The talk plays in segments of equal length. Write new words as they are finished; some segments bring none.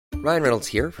Ryan Reynolds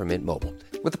here from Mint Mobile.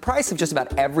 With the price of just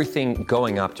about everything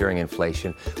going up during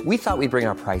inflation, we thought we'd bring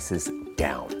our prices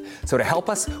down. So to help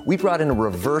us, we brought in a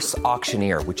reverse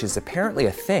auctioneer, which is apparently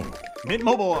a thing. Mint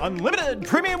Mobile Unlimited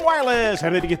Premium Wireless.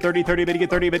 How to get 30, 30, bit to get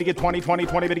 30, bit to get 20, 20,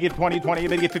 20, bit to get 20, 20,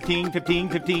 bit to get 15, 15,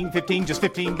 15, 15, just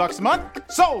 $15 a month?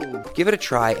 Sold! Give it a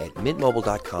try at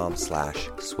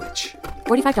mintmobile.com/switch.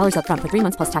 $45 up front for 3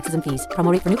 months plus taxes and fees.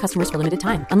 Promo rate for new customers for limited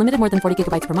time. Unlimited more than 40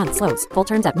 gigabytes per month. Slows full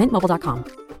terms at mintmobile.com.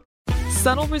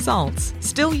 Subtle results,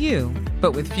 still you,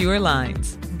 but with fewer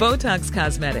lines. Botox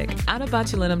Cosmetic, out of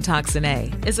botulinum toxin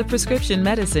A, is a prescription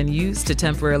medicine used to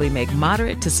temporarily make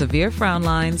moderate to severe frown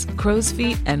lines, crow's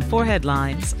feet, and forehead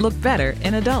lines look better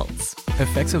in adults.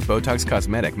 Effects of Botox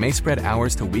Cosmetic may spread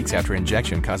hours to weeks after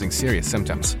injection, causing serious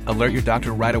symptoms. Alert your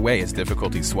doctor right away as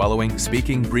difficulty swallowing,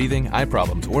 speaking, breathing, eye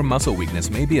problems, or muscle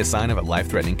weakness may be a sign of a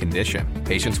life-threatening condition.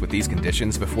 Patients with these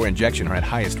conditions before injection are at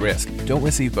highest risk. Don't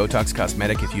receive Botox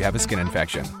Cosmetic if you have a skin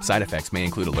infection. Side effects may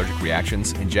include allergic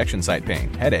reactions, injection site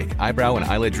pain, headache, eyebrow and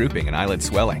eyelid drooping, and eyelid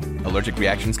swelling. Allergic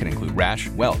reactions can include rash,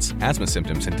 welts, asthma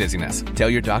symptoms, and dizziness.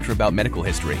 Tell your doctor about medical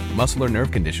history, muscle or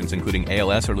nerve conditions including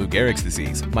ALS or Lou Gehrig's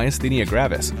disease, myasthenia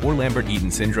gravis, or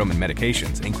Lambert-Eaton syndrome, and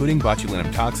medications, including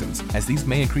botulinum toxins, as these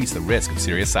may increase the risk of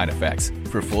serious side effects.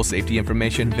 For full safety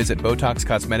information, visit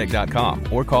BotoxCosmetic.com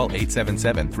or call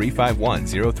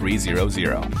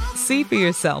 877-351-0300. See for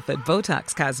yourself at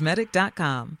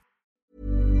BotoxCosmetic.com.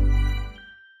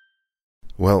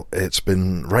 Well, it's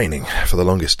been raining for the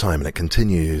longest time, and it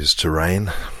continues to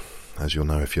rain. As you'll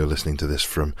know if you're listening to this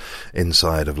from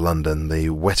inside of London, the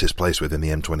wettest place within the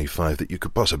M25 that you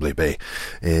could possibly be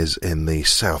is in the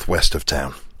southwest of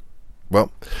town.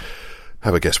 Well,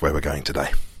 have a guess where we're going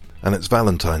today. And it's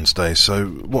Valentine's Day, so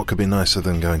what could be nicer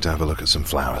than going to have a look at some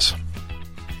flowers?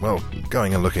 Well,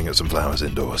 going and looking at some flowers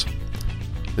indoors.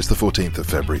 It's the 14th of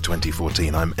February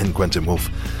 2014. I'm N. Quentin Woolf,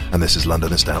 and this is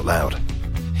Londonist Out Loud.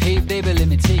 Hey baby, let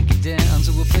me take you down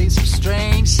to a place of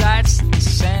strange sights and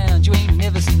sounds. You ain't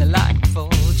never seen the like before,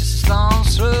 just a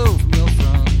stone's throw from your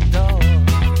front door.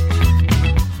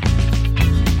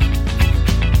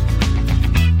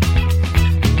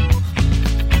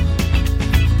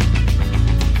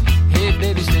 Hey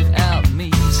baby, slip out with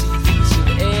me, see a piece of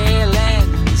the air,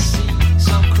 land and the sea.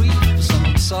 Some creep,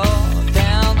 some saw,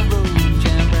 down the road,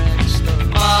 jam rag store.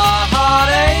 My heart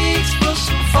aches for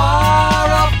some far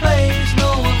off place.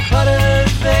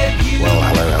 Well,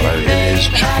 hello. It is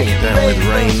chucking it down with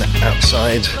rain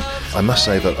outside. I must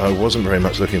say that I wasn't very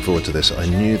much looking forward to this. I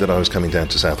knew that I was coming down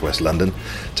to southwest London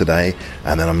today,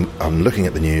 and then I'm looking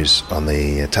at the news on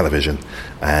the television,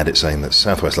 and it's saying that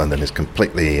southwest London is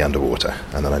completely underwater,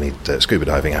 and that I need scuba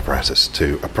diving apparatus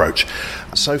to approach.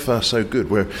 So far, so good.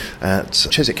 We're at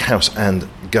Chiswick House and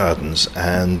Gardens,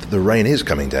 and the rain is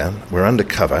coming down. We're under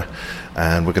cover,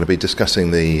 and we're going to be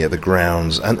discussing the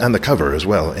grounds and the cover as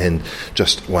well in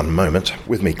just one moment.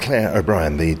 With me, Claire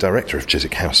O'Brien, the director of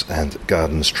Chiswick House and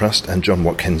Gardens Trust, and John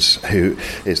Watkins, who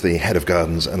is the head of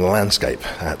gardens and landscape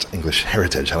at English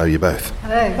Heritage. Hello, you both.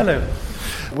 Hello. Hello.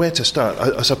 Where to start?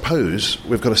 I suppose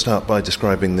we've got to start by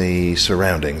describing the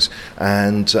surroundings.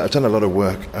 And I've done a lot of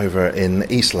work over in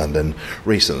East London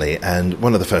recently, and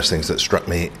one of the first things that struck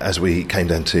me as we came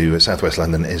down to southwest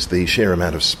London is the sheer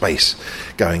amount of space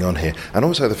going on here, and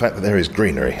also the fact that there is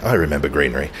greenery. I remember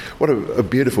greenery. What a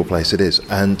beautiful place it is.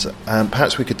 And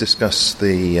perhaps we could discuss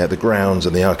the grounds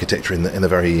and the architecture in the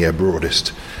very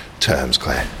broadest terms,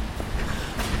 Claire.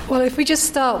 Well, if we just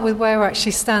start with where we're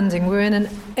actually standing, we're in an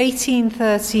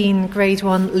 1813 Grade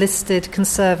 1 listed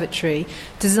conservatory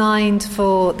designed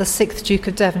for the 6th Duke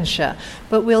of Devonshire.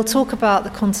 But we'll talk about the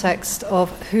context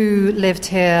of who lived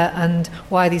here and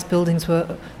why these buildings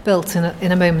were built in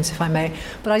a moment, if I may.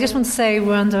 But I just want to say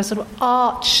we're under a sort of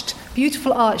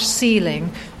beautiful arched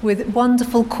ceiling with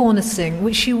wonderful cornicing,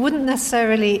 which you wouldn't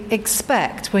necessarily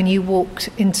expect when you walked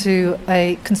into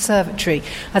a conservatory,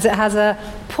 as it has a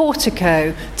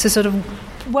portico to sort of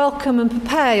welcome and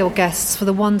prepare your guests for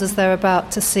the wonders they're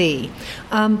about to see.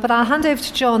 But I'll hand over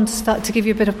to John to give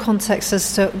you a bit of context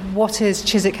as to what is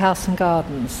Chiswick House and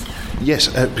Gardens. Yes,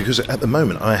 because at the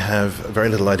moment I have very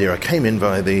little idea. I came in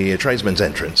via the tradesman's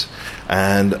entrance,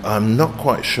 and I'm not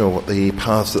quite sure what the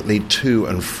paths that lead to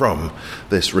and from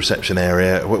this reception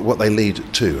area, what they lead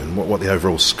to, and what the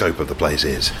overall scope of the place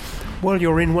is. Well,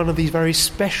 you're in one of these very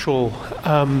special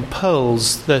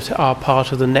pearls that are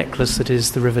part of the necklace that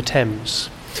is the River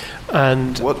Thames.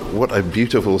 And what a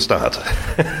beautiful start.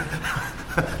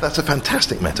 That's a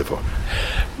fantastic metaphor.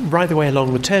 Right the way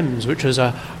along the Thames, which is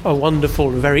a wonderful,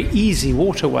 very easy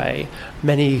waterway,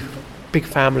 many big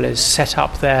families set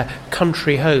up their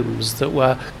country homes that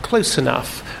were close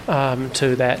enough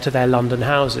to their London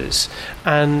houses.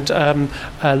 And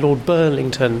Lord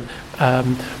Burlington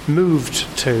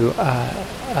moved to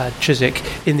Chiswick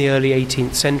in the early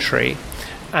 18th century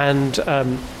and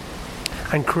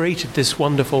created this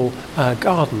wonderful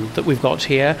garden that we've got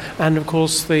here, and of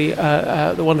course the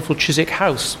wonderful Chiswick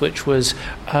House, which was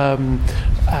a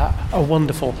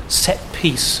wonderful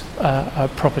set-piece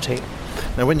property.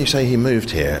 Now, when you say he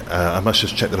moved here, I must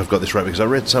just check that I've got this right, because I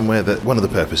read somewhere that one of the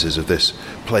purposes of this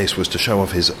place was to show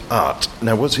off his art.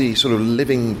 Now, was he sort of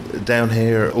living down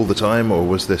here all the time, or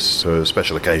was this for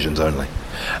special occasions only?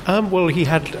 Well, he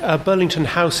had Burlington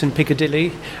House in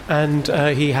Piccadilly, and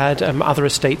he had other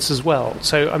estates as well.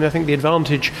 So, I think the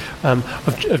advantage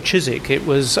of Chiswick, it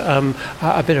was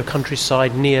a bit of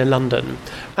countryside near London,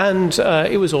 and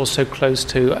it was also close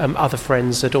to other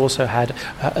friends that also had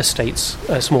estates,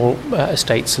 small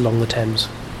estates along the Thames.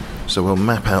 So we'll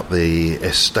map out the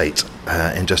estate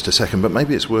in just a second, but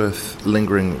maybe it's worth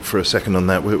lingering for a second on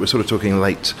that. We're sort of talking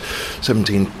late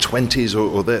 1720s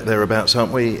or thereabouts,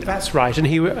 aren't we? That's right, and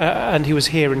he was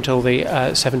here until the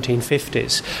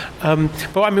 1750s.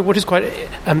 But what is quite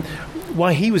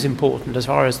why he was important as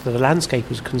far as the landscape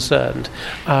was concerned,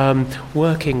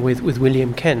 working with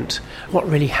William Kent. What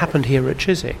really happened here at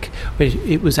Chiswick,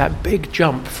 it was that big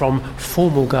jump from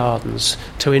formal gardens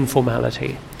to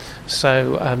informality.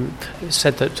 So it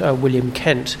said that William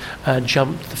Kent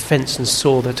jumped the fence and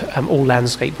saw that all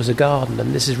landscape was a garden,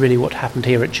 and this is really what happened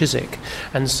here at Chiswick.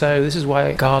 And so this is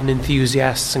why garden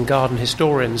enthusiasts and garden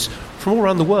historians from all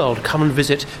around the world come and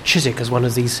visit Chiswick as one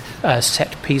of these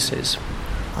set pieces.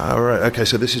 All right, okay,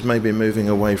 so this is maybe moving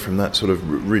away from that sort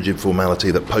of rigid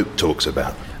formality that Pope talks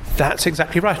about. That's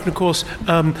exactly right. And of course,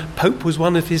 Pope was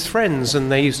one of his friends,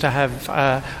 and they used to have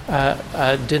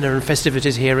dinner and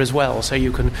festivities here as well. So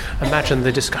you can imagine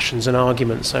the discussions and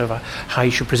arguments over how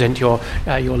you should present your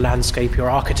landscape, your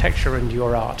architecture, and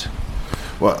your art.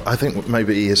 Well, I think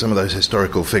maybe some of those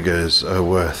historical figures are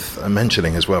worth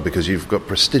mentioning as well, because you've got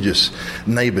prestigious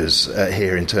neighbours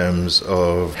here in terms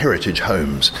of heritage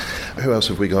homes. Who else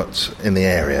have we got in the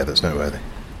area that's noteworthy?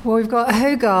 Well, we've got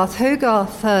Hogarth.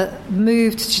 Hogarth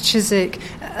moved to Chiswick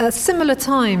at a similar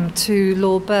time to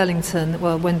Lord Burlington,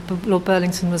 when Lord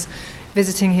Burlington was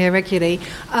visiting here regularly.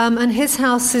 And his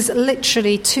house is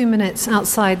literally 2 minutes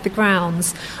outside the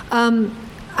grounds. And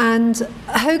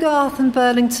Hogarth and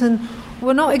Burlington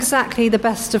were not exactly the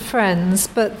best of friends,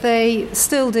 but they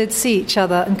still did see each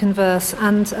other and converse.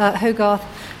 And Hogarth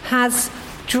has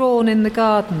drawn in the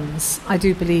gardens, I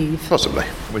do believe. Possibly.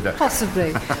 We don't.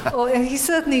 Possibly. Or he's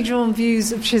certainly drawn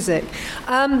views of Chiswick.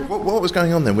 What was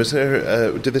going on then? Was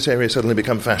there? Did this area suddenly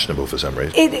become fashionable for some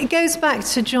reason? It goes back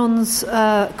to John's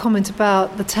comment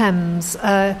about the Thames,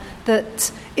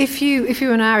 that if you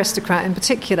were an aristocrat in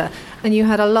particular, and you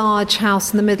had a large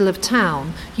house in the middle of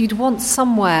town, you'd want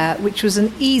somewhere which was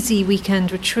an easy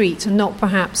weekend retreat and not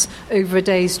perhaps over a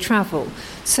day's travel.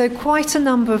 So quite a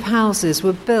number of houses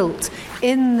were built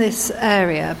in this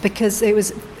area because it was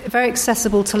very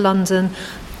accessible to London,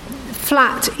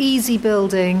 flat, easy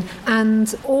building,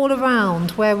 and all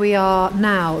around where we are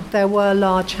now there were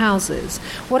large houses.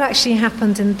 What actually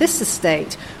happened in this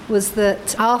estate was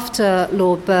that after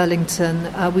Lord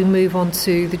Burlington, we move on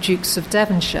to the Dukes of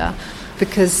Devonshire,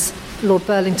 because Lord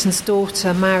Burlington's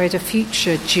daughter married a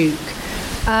future duke.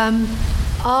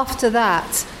 After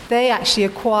that, they actually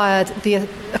acquired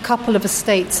a couple of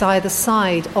estates either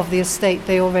side of the estate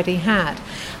they already had.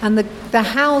 And the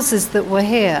houses that were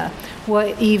here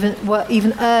were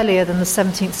even earlier than the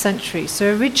 17th century.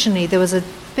 So originally there was a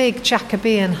big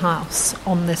Jacobean house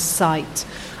on this site.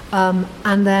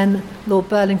 And then Lord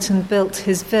Burlington built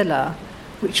his villa,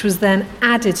 which was then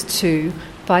added to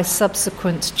by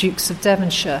subsequent Dukes of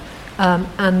Devonshire.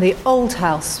 And the old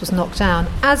house was knocked down.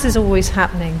 As is always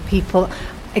happening, people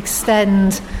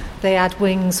extend, they add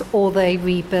wings, or they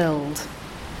rebuild.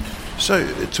 So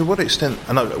to what extent,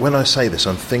 and when I say this,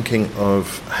 I'm thinking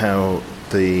of how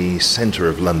the centre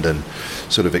of London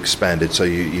sort of expanded. So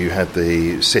you had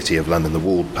the city of London, the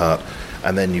walled part,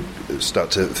 and then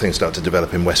things start to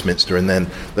develop in Westminster, and then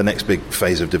the next big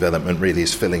phase of development really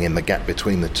is filling in the gap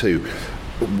between the two.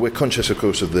 We're conscious, of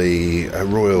course, of the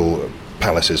royal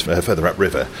palaces further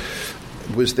upriver.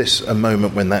 Was this a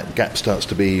moment when that gap starts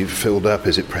to be filled up?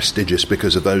 Is it prestigious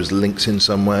because of those links in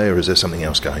some way, or is there something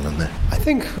else going on there? I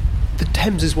think the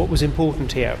Thames is what was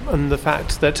important here, and the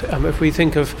fact that if we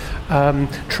think of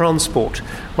transport,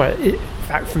 in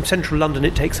fact, from central London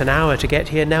it takes an hour to get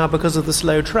here now because of the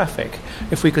slow traffic.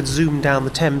 If we could zoom down the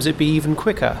Thames, it'd be even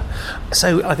quicker.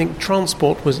 So I think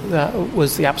transport was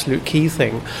the absolute key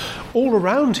thing. All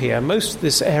around here, most of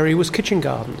this area was kitchen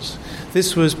gardens.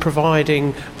 This was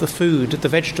providing the food, the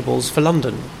vegetables for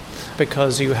London,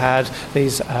 because you had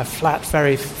these flat,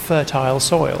 very fertile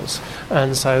soils.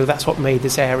 And so that's what made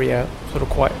this area sort of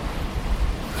quite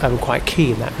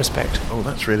key in that respect. Oh,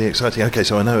 that's really exciting. Okay,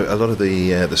 so I know a lot of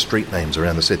the street names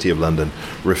around the City of London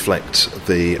reflect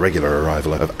the regular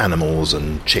arrival of animals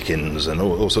and chickens and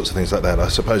all sorts of things like that. I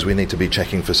suppose we need to be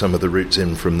checking for some of the routes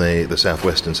in from the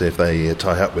southwest and see if they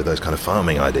tie up with those kind of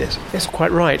farming ideas. That's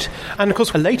quite right. And of course,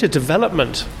 a later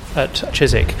development at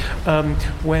Chiswick,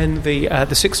 when the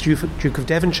 6th Duke of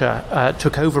Devonshire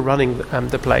took over running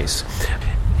the place,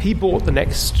 he bought the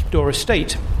next door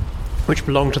estate, which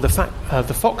belonged to the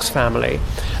Fox family,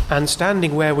 and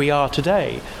standing where we are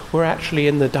today, we're actually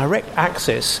in the direct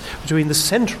axis between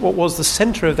what was the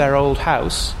centre of their old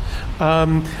house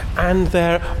and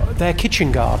their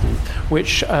kitchen garden,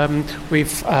 which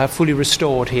we've fully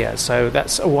restored here. So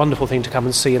that's a wonderful thing to come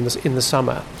and see in the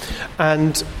summer.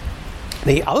 And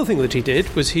the other thing that he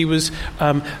did was he was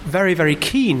very, very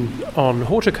keen on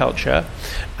horticulture,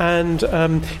 and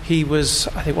he was,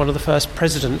 I think, one of the first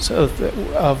presidents of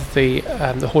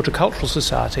the Horticultural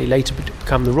Society, later to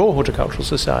become the Royal Horticultural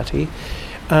Society.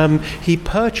 He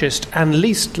purchased and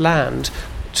leased land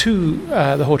to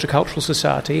the Horticultural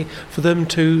Society for them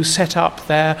to set up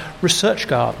their research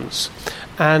gardens.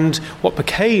 And what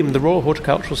became the Royal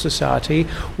Horticultural Society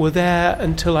were there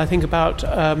until I think about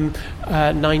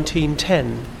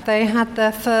 1910. They had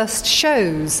their first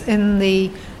shows in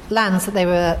the lands that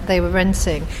they were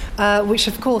renting, which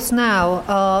of course now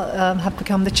have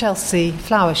become the Chelsea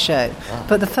Flower Show. Wow.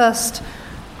 But the first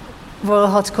Royal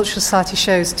Horticultural Society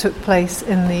shows took place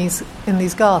in these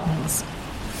gardens.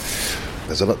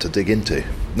 There's a lot to dig into.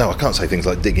 No, I can't say things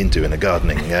like dig into in a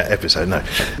gardening episode, no.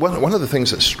 One of the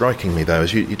things that's striking me, though,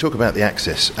 is you talk about the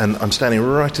axis, and I'm standing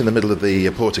right in the middle of the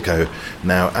portico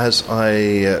now. As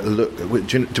I look,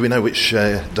 do we know which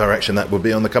direction that would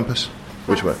be on the compass?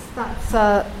 Which way?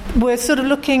 We're sort of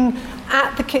looking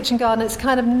at the kitchen garden. It's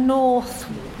kind of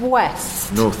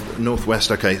northwest.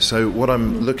 Northwest, okay. So what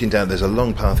I'm looking down, there's a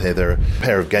long path here. There are a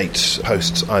pair of gates,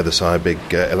 posts either side, big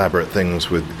elaborate things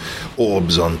with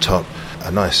orbs on top. A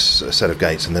nice set of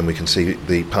gates, and then we can see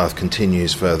the path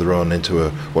continues further on into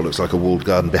what looks like a walled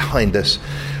garden behind us,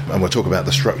 and we'll talk about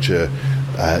the structure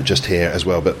just here as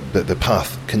well, but the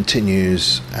path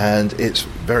continues, and it's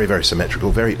very, very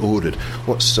symmetrical, very ordered.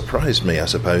 What surprised me, I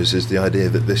suppose, is the idea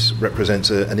that this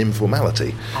represents an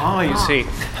informality. You see.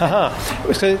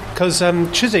 Because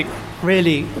Chiswick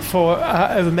really, for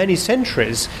over many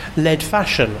centuries, led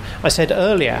fashion. I said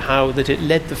earlier how that it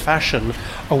led the fashion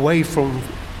away from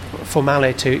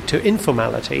formality to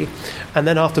informality, and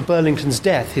then after Burlington's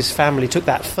death his family took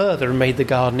that further and made the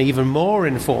garden even more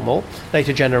informal,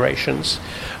 later generations,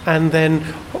 and then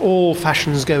all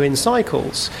fashions go in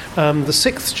cycles. The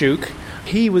 6th Duke,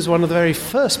 he was one of the very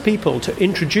first people to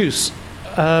introduce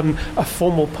a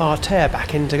formal parterre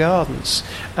back into gardens,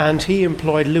 and he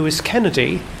employed Lewis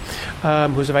Kennedy,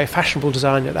 who was a very fashionable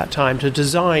designer at that time, to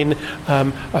design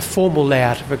a formal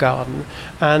layout of a garden.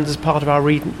 And as part of our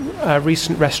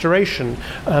recent restoration,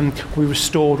 we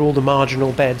restored all the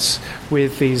marginal beds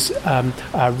with these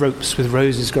ropes with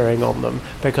roses growing on them,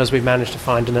 because we managed to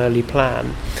find an early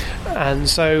plan. And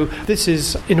so this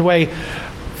is, in a way,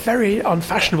 very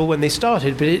unfashionable when they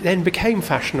started, but it then became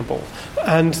fashionable.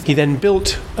 And he then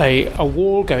built a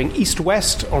wall going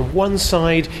east-west. On one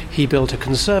side he built a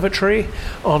conservatory.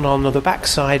 On the back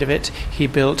side of it he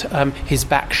built his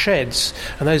back sheds.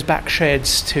 And those back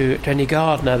sheds, to any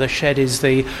gardener, the shed is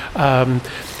the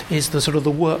sort of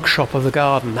the workshop of the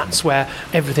garden. That's where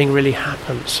everything really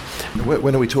happens.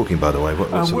 When are we talking, by the way?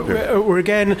 We're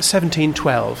again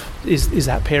 1712 is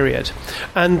that period.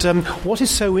 And what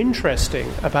is so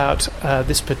interesting about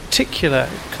this particular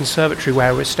conservatory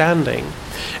where we're standing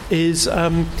is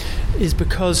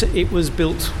because it was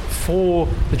built for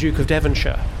the Duke of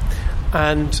Devonshire.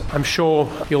 And I'm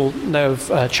sure you'll know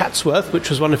of Chatsworth, which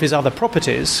was one of his other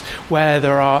properties, where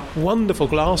there are wonderful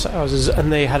glass houses,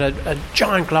 and they had a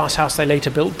giant glass house they later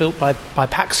built by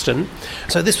Paxton.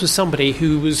 So this was somebody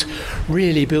who was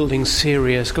really building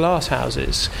serious glass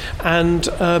houses, and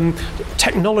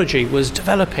technology was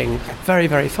developing very,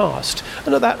 very fast.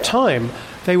 And at that time,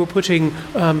 they were putting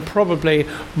probably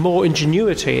more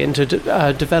ingenuity into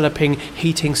developing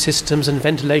heating systems and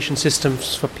ventilation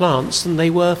systems for plants than they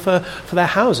were for their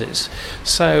houses.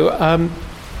 So,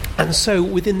 and so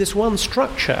within this one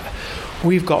structure,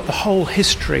 we've got the whole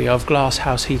history of glass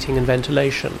house heating and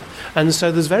ventilation. And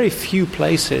so there's very few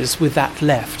places with that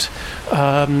left.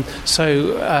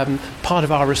 So part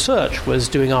of our research was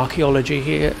doing archaeology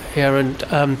here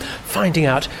and finding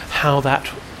out how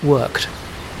that worked.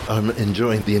 I'm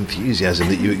enjoying the enthusiasm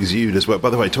that you exude as well. By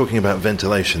the way, talking about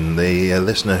ventilation, the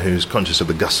listener who's conscious of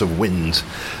the gusts of wind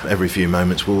every few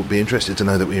moments will be interested to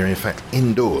know that we are in fact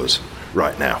indoors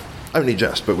right now. Only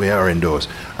just, but we are indoors.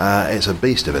 It's a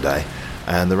beast of a day,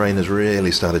 and the rain has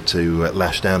really started to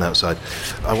lash down outside.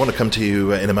 I want to come to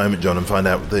you in a moment, John, and find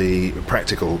out the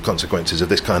practical consequences of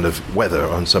this kind of weather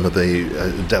on some of the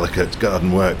delicate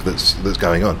garden work that's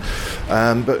going on.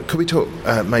 But could we talk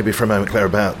maybe for a moment, Claire,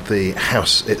 about the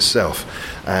house itself?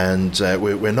 And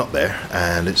we're not there,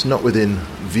 and it's not within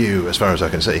view as far as I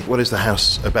can see. What is the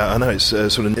house about? I know it's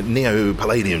sort of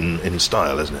neo-Palladian in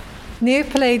style, isn't it?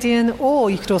 Neo-Palladian, or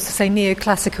you could also say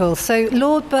neoclassical. So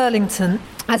Lord Burlington,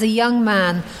 as a young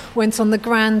man, went on the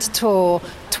grand tour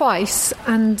twice,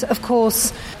 and of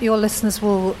course your listeners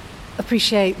will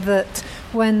appreciate that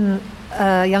when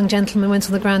young gentlemen went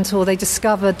on the grand tour, they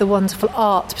discovered the wonderful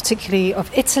art, particularly of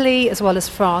Italy as well as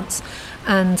France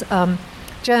and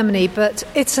Germany, but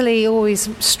Italy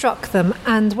always struck them,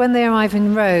 and when they arrive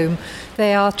in Rome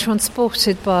they are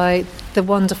transported by the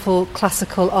wonderful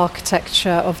classical architecture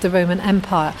of the Roman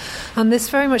Empire. And this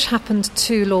very much happened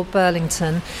to Lord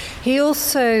Burlington. He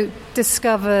also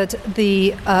discovered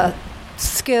the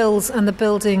skills and the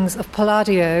buildings of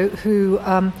Palladio, who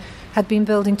had been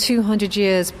building 200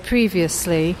 years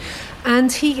previously,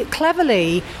 and he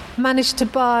cleverly managed to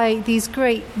buy these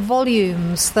great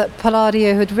volumes that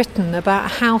Palladio had written about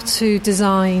how to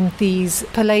design these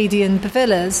Palladian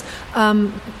villas,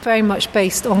 very much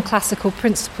based on classical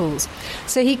principles.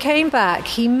 So he came back,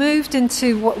 he moved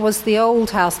into what was the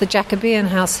old house, the Jacobean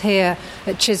house here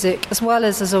at Chiswick, as well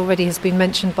as already has been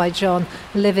mentioned by John,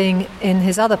 living in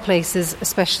his other places,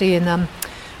 especially in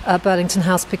Burlington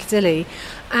House, Piccadilly.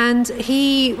 And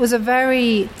he was a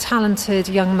very talented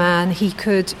young man. He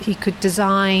could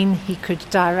design, he could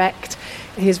direct,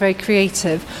 he was very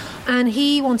creative. And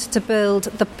he wanted to build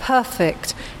the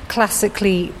perfect,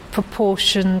 classically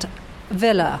proportioned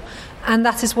villa. And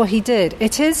that is what he did.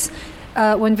 It is,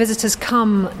 when visitors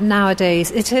come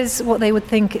nowadays, it is what they would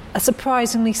think a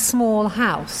surprisingly small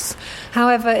house.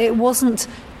 However, it wasn't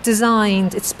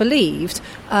designed, it's believed,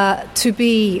 to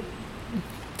be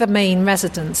the main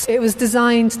residence. It was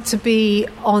designed to be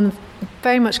on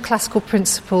very much classical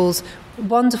principles,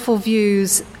 wonderful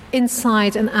views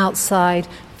inside and outside,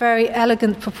 very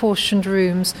elegant proportioned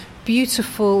rooms,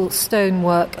 beautiful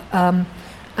stonework and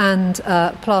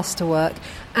plasterwork.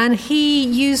 And he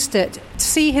used it to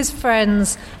see his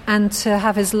friends and to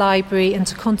have his library and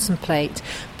to contemplate.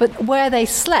 But where they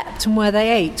slept and where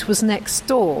they ate was next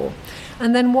door.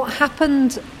 And then what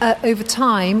happened over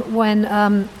time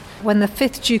when the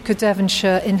 5th Duke of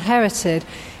Devonshire inherited,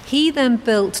 he then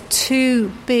built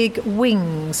 2 big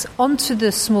wings onto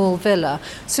the small villa,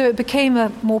 so it became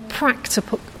a more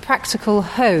practical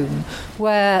home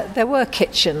where there were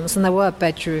kitchens and there were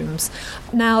bedrooms.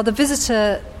 Now, the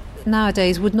visitor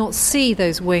nowadays would not see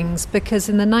those wings because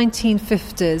in the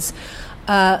 1950s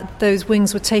those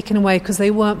wings were taken away because they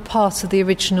weren't part of the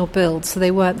original build, so they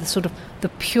weren't the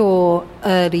pure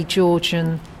early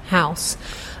Georgian house.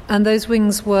 And those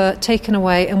wings were taken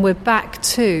away, and we're back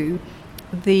to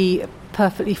the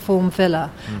perfectly formed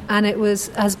villa. And it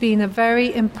has been a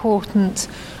very important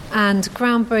and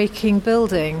groundbreaking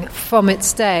building from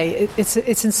its day.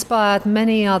 It's inspired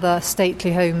many other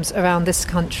stately homes around this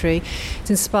country. It's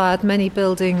inspired many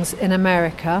buildings in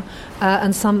America,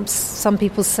 and some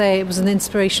people say it was an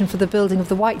inspiration for the building of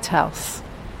the White House.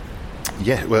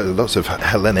 Yeah, well, lots of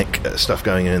Hellenic stuff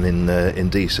going on in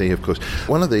DC, of course.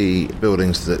 One of the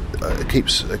buildings that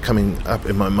keeps coming up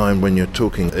in my mind when you're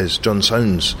talking is John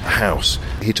Soane's house.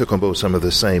 He took on board some of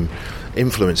the same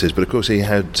influences, but of course he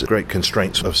had great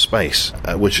constraints of space,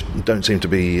 which don't seem to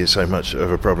be so much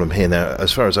of a problem here. Now,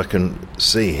 as far as I can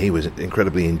see, he was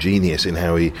incredibly ingenious in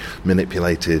how he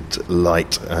manipulated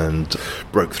light and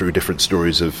broke through different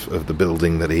stories of the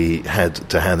building that he had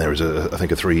to hand. There was, I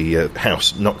think, a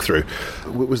 3-house knock-through.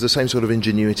 Was the same sort of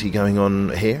ingenuity going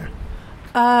on here?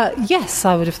 Yes,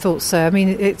 I would have thought so. I mean,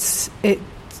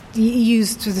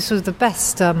 used the sort of the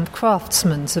best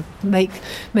craftsmen to make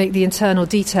the internal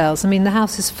details. I mean, the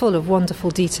house is full of wonderful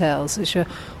details which are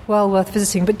well worth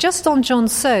visiting. But just on John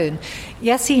Soane,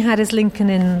 yes, he had his Lincoln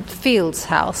Inn Fields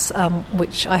house,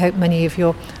 which I hope many of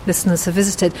your listeners have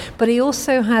visited, but he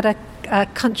also had a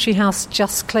country house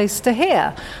just close to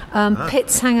here,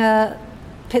 Pitshanger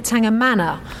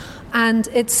Manor. And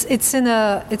it's in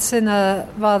a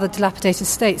rather dilapidated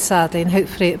state, sadly, and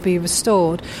hopefully it'll be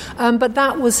restored. But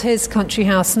that was his country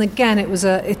house, and again, is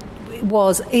a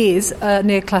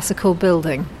neoclassical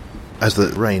building. As the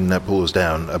rain pours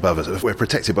down above us, we're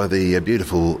protected by the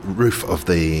beautiful roof of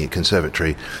the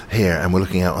conservatory here, and we're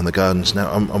looking out on the gardens. Now,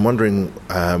 I'm wondering,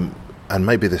 and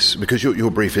maybe this, because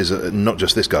your brief is not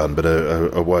just this garden, but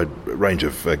a wide range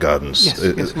of gardens. Yes,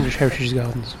 English Heritage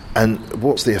Gardens. And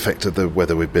what's the effect of the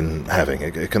weather we've been having?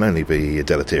 It can only be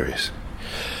deleterious.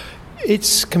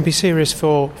 It can be serious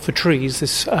for trees.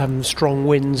 This strong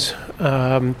winds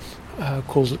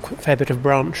cause a fair bit of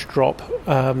branch drop,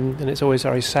 and it's always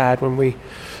very sad when we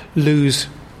lose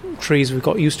trees we've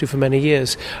got used to for many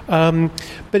years. But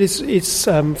it's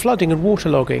flooding and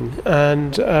waterlogging,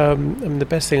 and the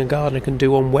best thing a gardener can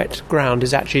do on wet ground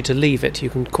is actually to leave it. You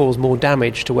can cause more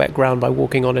damage to wet ground by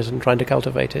walking on it and trying to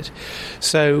cultivate it.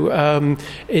 So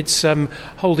it's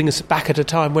holding us back at a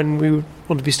time when we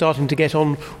want to be starting to get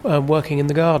on working in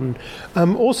the garden.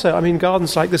 Also, I mean,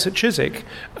 gardens like this at Chiswick,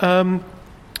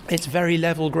 it's very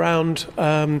level ground,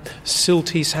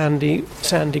 silty,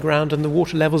 sandy ground, and the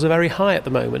water levels are very high at the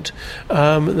moment.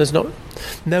 There's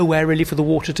nowhere really for the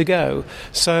water to go.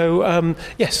 So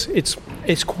yes,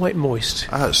 it's quite moist.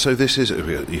 So this is,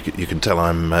 you can tell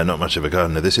I'm not much of a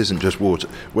gardener. This isn't just water.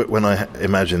 When I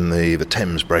imagine the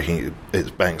Thames breaking its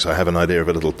banks, I have an idea of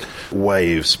a little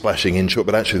wave splashing inshore,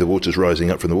 but actually the water's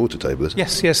rising up from the water table, isn't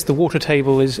it? Yes, the water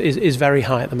table is very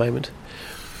high at the moment.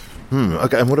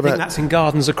 Okay, and what about... I think that's in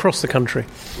gardens across the country.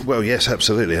 Well, yes,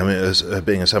 absolutely. I mean, as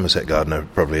being a Somerset gardener,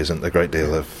 probably isn't a great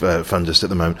deal of fun just at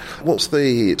the moment. What's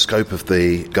the scope of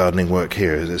the gardening work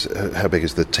here? How big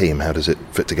is the team? How does it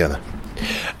fit together?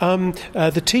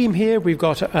 The team here, we've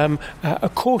got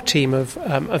a core team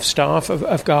of staff,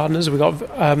 of gardeners. We've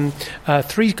got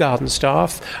 3 garden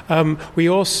staff. We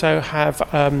also have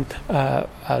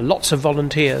lots of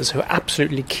volunteers who are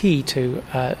absolutely key to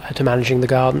managing the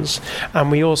gardens. And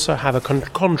we also have a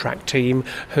contract team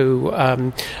who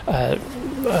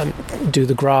do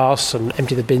the grass and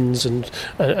empty the bins and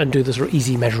do the sort of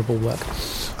easy measurable work.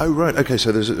 Oh, right. Okay,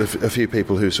 so there's a few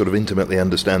people who sort of intimately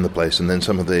understand the place, and then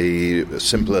some of the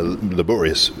simpler,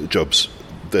 laborious jobs,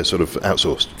 they're sort of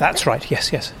outsourced. That's right,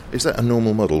 yes. Is that a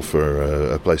normal model for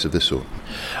a place of this sort?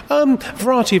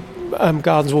 Variety of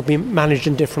gardens will be managed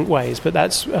in different ways, but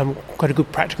that's quite a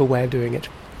good practical way of doing it.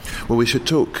 Well, we should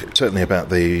talk certainly about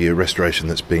the restoration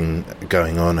that's been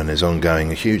going on and is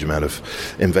ongoing, a huge amount of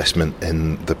investment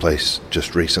in the place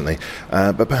just recently.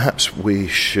 But perhaps we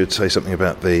should say something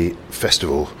about the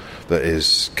festival that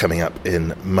is coming up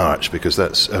in March, because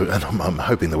that's, and I'm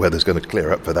hoping the weather's going to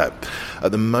clear up for that.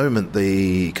 At the moment,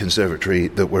 the conservatory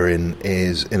that we're in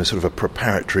is in a sort of a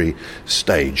preparatory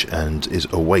stage and is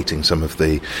awaiting some of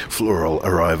the floral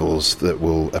arrivals that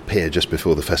will appear just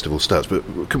before the festival starts. But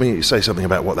can we say something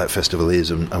about what that festival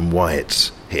is and why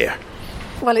it's here?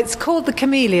 Well, it's called the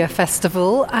Camellia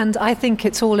Festival, and I think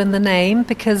it's all in the name,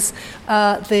 because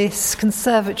this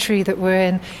conservatory that we're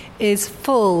in is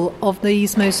full of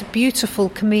these most beautiful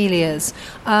camellias.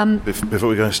 Before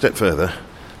we go a step further,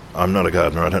 I'm not a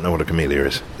gardener, I don't know what a camellia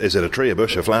is. Is it a tree, a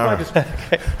bush, a flower?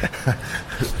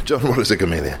 John, what is a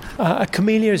camellia? A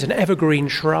camellia is an evergreen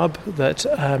shrub that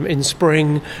in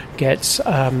spring gets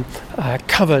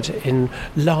covered in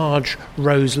large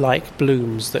rose-like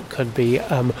blooms that could be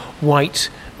white,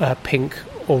 pink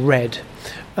or red.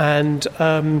 And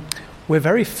we're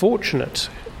very fortunate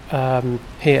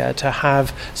here to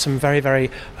have some very, very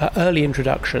early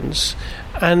introductions.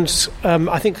 And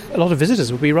I think a lot of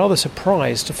visitors would be rather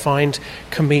surprised to find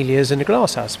camellias in a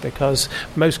glasshouse, because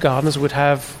most gardeners would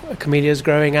have camellias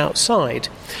growing outside.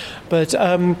 But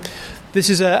this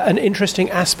is an interesting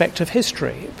aspect of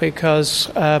history, because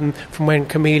from when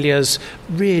camellias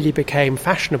really became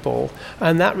fashionable,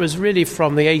 and that was really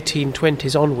from the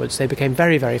 1820s onwards, they became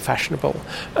very, very fashionable.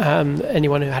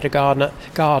 Anyone who had a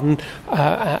garden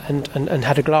and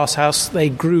had a glasshouse, they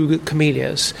grew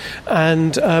camellias.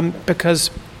 And because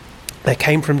They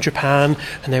came from Japan,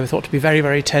 and they were thought to be very,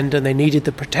 very tender, and they needed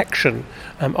the protection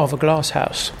of a glass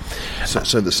house.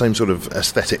 So the same sort of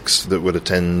aesthetics that would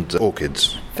attend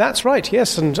orchids? That's right,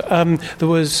 yes, and there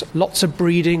was lots of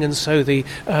breeding, and so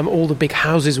all the big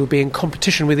houses would be in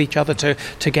competition with each other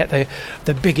to get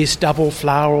the biggest double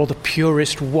flower, or the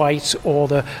purest white, or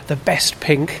the best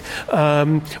pink,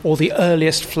 or the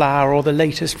earliest flower, or the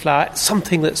latest flower,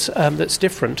 something that's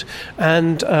different.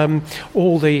 And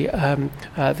all the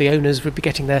owners would be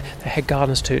getting their head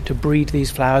gardeners to breed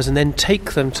these flowers and then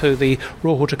take them to the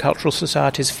Royal Horticultural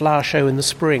Society's flower show in the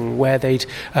spring, where they'd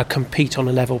compete on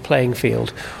a level playing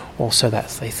field, or so that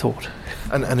they thought.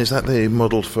 And is that the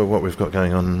model for what we've got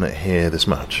going on here this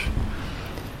much?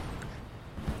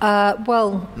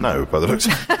 Well... No, by the looks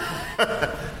of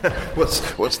it.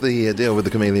 What's the deal with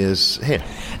the camellias here?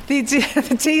 The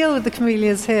deal with the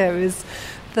camellias here is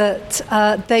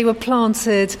that they were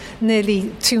planted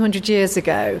nearly 200 years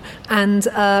ago, and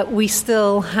we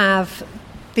still have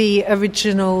the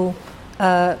original...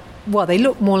 they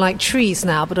look more like trees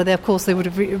now, but of course they would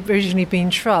have originally been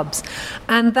shrubs.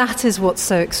 And that is what's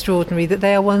so extraordinary, that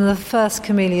they are one of the first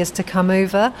camellias to come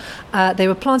over. They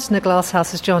were planted in a glass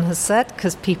house, as John has said,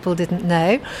 because people didn't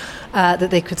know that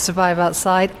they could survive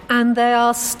outside. And they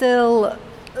are still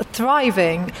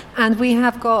thriving, and we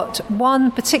have got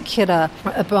one particular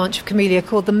branch of camellia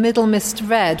called the Middle Mist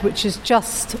Red, which is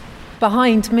just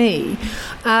behind me,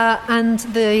 and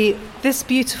this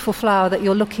beautiful flower that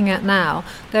you're looking at now,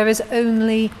 there is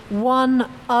only one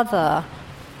other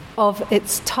of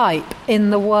its type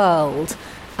in the world,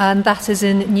 and that is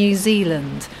in New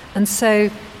Zealand. And so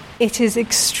it is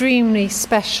extremely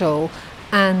special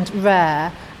and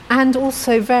rare, and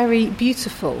also very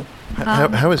beautiful. How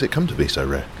has it come to be so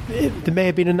rare? There may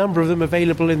have been a number of them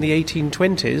available in the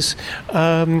 1820s,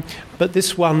 but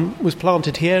this one was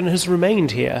planted here and has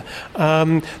remained here.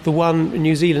 The one in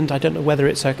New Zealand, I don't know whether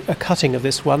it's a cutting of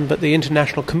this one, but the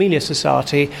International Camellia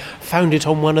Society found it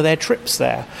on one of their trips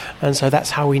there, and so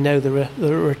that's how we know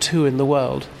there are two in the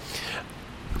world.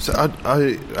 So,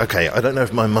 I don't know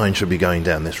if my mind should be going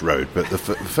down this road, but the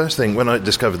first thing, when I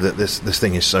discovered that this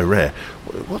thing is so rare,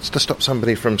 what's to stop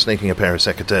somebody from sneaking a pair of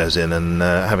secateurs in and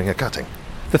having a cutting?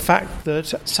 The fact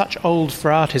that such old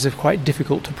varieties are quite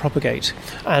difficult to propagate.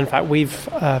 And in fact, we've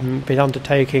been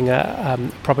undertaking a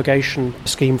propagation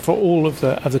scheme for all of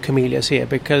the camellias here,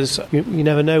 because you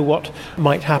never know what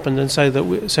might happen, and so that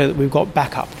we've got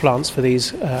backup plants for these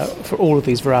for all of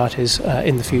these varieties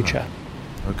in the future.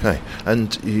 Okay,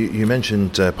 and you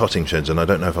mentioned potting sheds, and I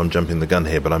don't know if I'm jumping the gun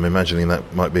here, but I'm imagining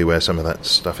that might be where some of that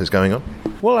stuff is going on?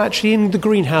 Well, actually, in the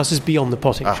greenhouses beyond the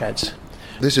potting sheds.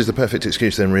 This is the perfect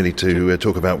excuse then, really, to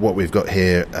talk about what we've got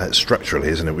here structurally,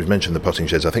 isn't it? We've mentioned the potting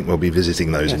sheds. I think we'll be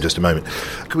visiting those in just a moment.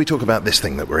 Can we talk about this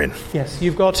thing that we're in? Yes,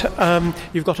 you've got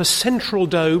a central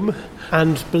dome,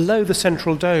 and below the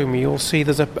central dome you'll see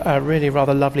there's a really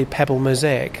rather lovely pebble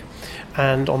mosaic.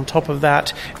 And on top of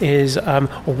that is a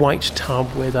white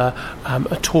tub with a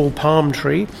tall palm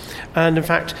tree. And in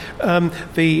fact,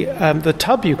 the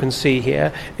tub you can see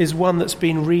here is one that's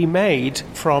been remade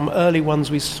from early ones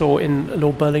we saw in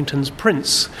Lord Burlington's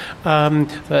prints,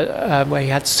 where he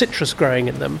had citrus growing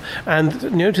in them.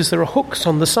 And notice there are hooks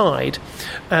on the side,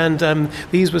 and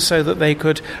these were so that they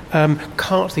could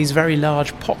cart these very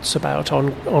large pots about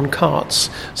on carts.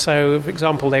 So, for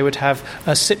example, they would have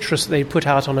a citrus that they'd put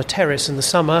out on a terrace in the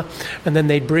summer, and then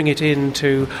they'd bring it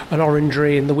into an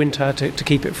orangery in the winter to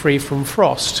keep it free from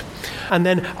frost. And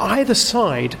then either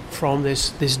side from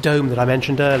this dome that I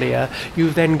mentioned earlier,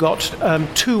 you've then got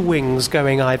two wings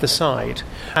going either side.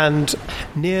 And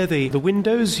near the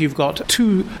windows, you've got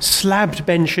two slabbed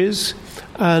benches.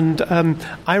 And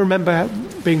I remember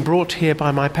being brought here by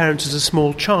my parents as a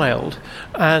small child,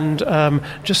 and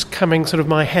just coming sort of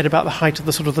my head about the height of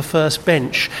the first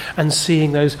bench and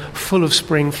seeing those full of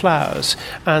spring flowers.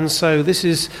 And so this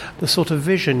is the sort of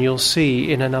vision you'll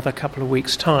see in another couple of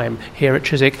weeks' time here at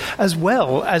Chiswick, as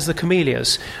well as the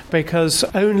camellias, because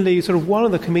only sort of one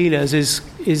of the camellias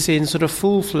is in sort of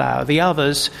full flower. The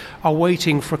others are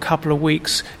waiting for a couple of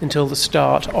weeks until the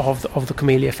start of the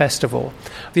Camellia Festival.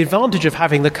 The advantage of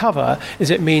having the cover is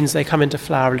it means they come into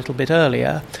flower a little bit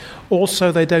earlier.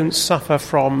 Also, they don't suffer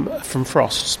from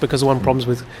frosts, because one problem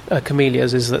with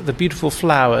camellias is that the beautiful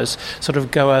flowers sort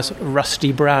of go a sort of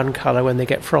rusty brown colour when they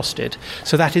get frosted.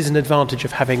 So that is an advantage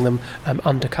of having them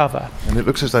under cover. And it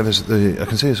looks as though I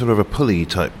can see a sort of a pulley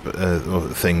type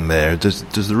thing there. Does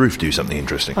the roof do something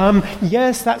interesting?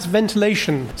 Yes, that's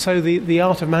ventilation. So the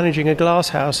art of managing a glass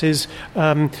house is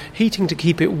heating to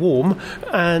keep it warm,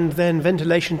 and then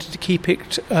ventilation to keep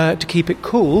it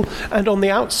cool. And on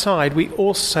the outside, we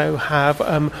also have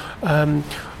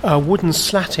wooden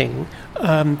slatting,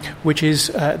 which is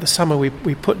the summer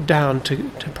we put down to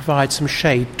provide some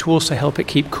shade, to also help it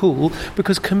keep cool,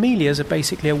 because camellias are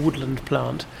basically a woodland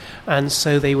plant, and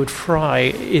so they would fry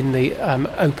in the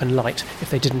open light if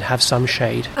they didn't have some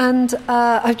shade. And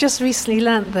I've just recently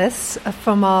learnt this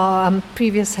from our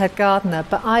previous head gardener,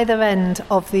 but either end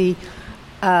of the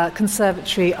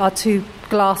conservatory are two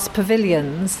glass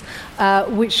pavilions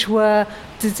which were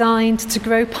designed to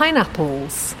grow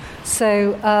pineapples.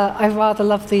 So I rather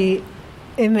love the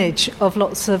image of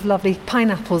lots of lovely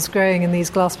pineapples growing in these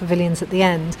glass pavilions at the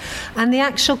end. And the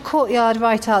actual courtyard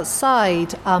right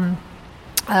outside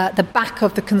the back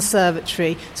of the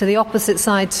conservatory, so the opposite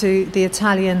side to the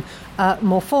Italian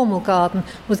more formal garden,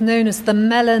 was known as the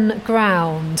melon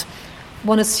ground.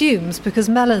 One assumes because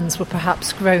melons were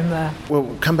perhaps grown there. Well,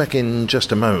 we'll come back in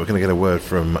just a moment. We're going to get a word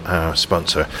from our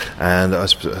sponsor, and I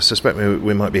suspect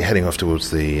we might be heading off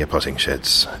towards the potting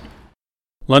sheds.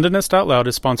 Londonist Out Loud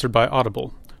is sponsored by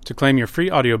Audible. To claim your free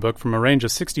audiobook from a range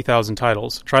of 60,000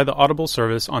 titles, try the Audible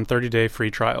service on 30-day free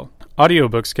trial.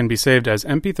 Audiobooks can be saved as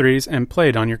MP3s and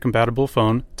played on your compatible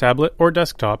phone, tablet, or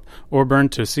desktop, or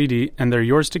burned to CD, and they're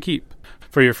yours to keep.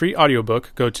 For your free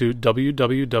audiobook, go to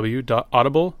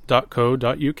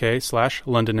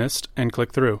www.audible.co.uk/Londonist and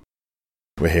click through.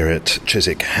 We're here at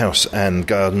Chiswick House and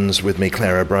Gardens. With me,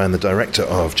 Claire O'Brien, the director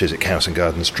of Chiswick House and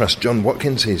Gardens Trust. John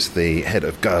Watkins, he's the head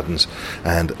of gardens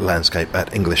and landscape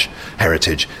at English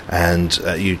Heritage. And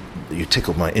you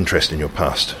tickled my interest in your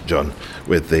past, John,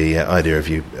 with the idea of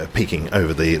you peeking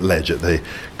over the ledge at the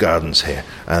gardens here.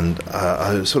 And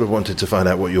I sort of wanted to find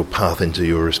out what your path into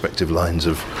your respective lines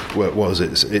of work was.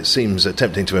 It seems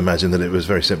tempting to imagine that it was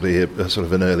very simply a sort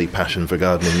of an early passion for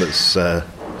gardening that's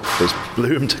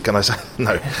bloomed, can I say?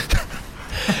 No.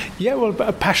 Yeah, well,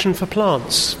 a passion for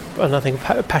plants. And I think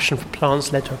a passion for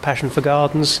plants led to a passion for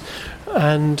gardens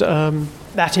and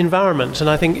that environment. And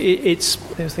I think it's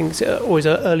always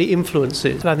early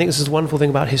influences. And I think this is the wonderful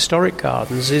thing about historic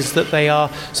gardens, is that they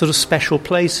are sort of special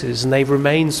places, and they've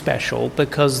remained special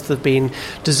because there have been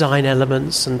design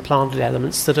elements and planted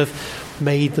elements that have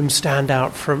made them stand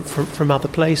out from other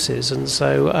places. And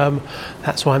so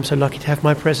that's why I'm so lucky to have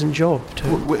my present job.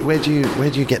 Where do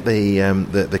you get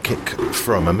the kick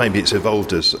from? And maybe it's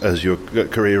evolved as your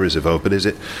career has evolved, but is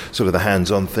it sort of the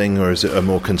hands-on thing, or is it a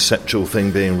more conceptual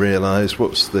thing being realised?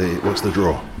 What's the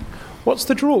draw? What's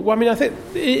the draw? Well, I mean, I think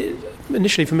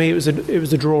initially for me it was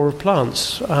the draw of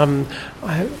plants.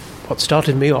 What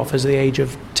started me off as the age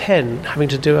of 10, having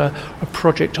to do a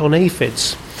project on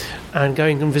aphids, and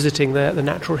going and visiting the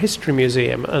Natural History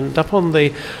Museum. And up on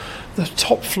the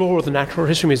top floor of the Natural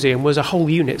History Museum was a whole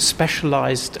unit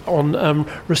specialised on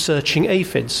researching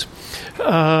aphids.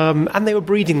 And they were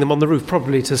breeding them on the roof,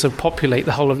 probably to sort of populate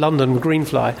the whole of London with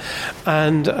greenfly.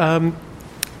 And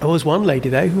there was one lady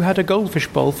there who had a goldfish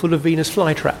bowl full of Venus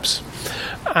flytraps.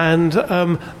 And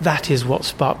that is what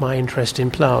sparked my interest in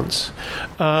plants.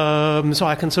 So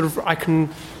I can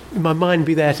in my mind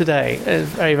be there today. It's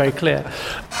very, very clear.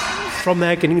 From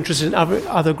there, getting interested in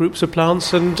other groups of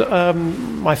plants, and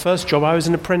my first job, I was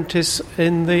an apprentice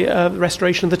in the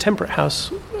restoration of the Temperate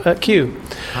House at Kew.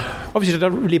 Obviously, I've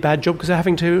done a really bad job because I'm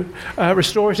having to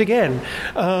restore it again.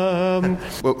 I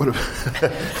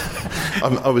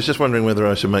was just wondering whether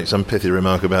I should make some pithy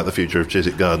remark about the future of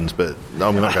Chiswick Gardens, but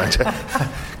I'm not going to.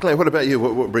 Claire, what about you?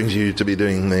 What brings you to be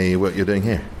doing the work you're doing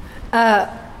here?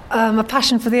 A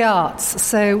passion for the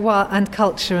arts, and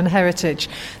culture and heritage.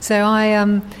 So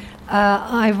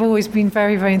I've always been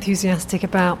very, very enthusiastic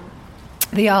about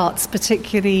the arts,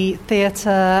 particularly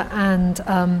theatre and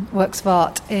works of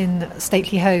art in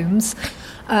stately homes.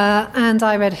 And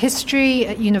I read history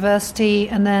at university,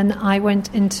 and then I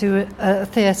went into a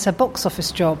theatre box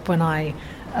office job when I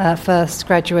first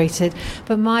graduated.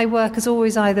 But my work has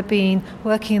always either been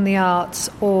working in the arts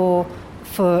or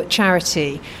for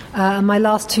charity. My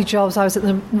last two jobs, I was at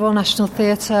the Royal National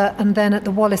Theatre and then at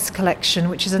the Wallace Collection,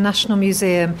 which is a national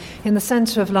museum in the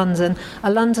centre of London, a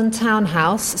London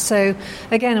townhouse. So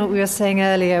again, what we were saying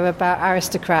earlier about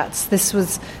aristocrats, this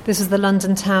was the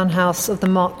London townhouse of the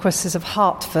Marquesses of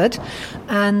Hertford,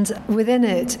 and within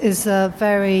it is a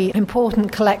very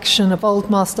important collection of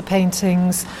old master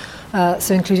paintings,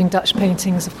 so including Dutch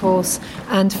paintings, of course,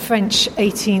 and French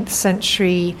 18th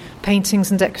century paintings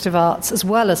and decorative arts, as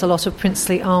well as a lot of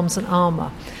princely arms and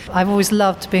armour. I've always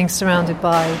loved being surrounded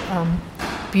by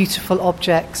beautiful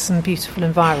objects and beautiful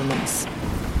environments.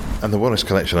 And the Wallace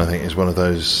Collection, I think, is one of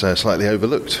those slightly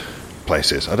overlooked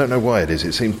place is. I don't know why it is.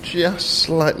 It seems just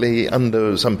slightly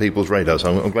under some people's radar,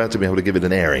 so I'm glad to be able to give it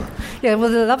an airing. Yeah, well,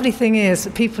 the lovely thing is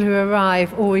that people who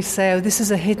arrive always say, oh, this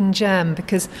is a hidden gem,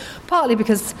 partly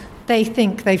because they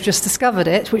think they've just discovered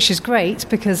it, which is great,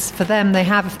 because for them they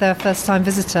have if they're a first-time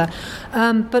visitor,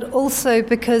 but also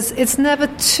because it's never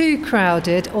too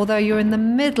crowded, although you're in the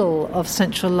middle of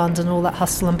central London, all that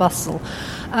hustle and bustle.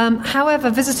 However,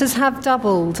 visitors have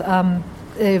doubled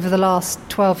over the last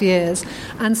 12 years,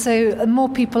 and so more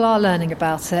people are learning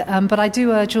about it, but I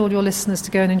do urge all your listeners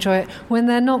to go and enjoy it when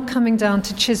they're not coming down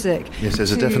to Chiswick. Yes,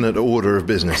 there's a definite order of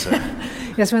business there.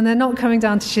 Yes, when they're not coming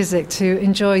down to Chiswick to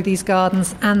enjoy these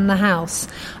gardens and the house.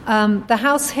 The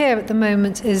house here at the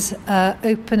moment is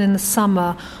open in the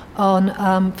summer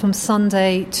on from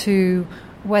Sunday to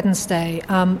Wednesday,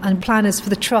 and plan is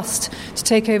for the Trust to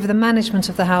take over the management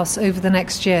of the house over the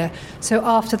next year. So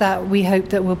after that, we hope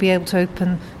that we'll be able to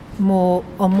open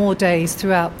on more days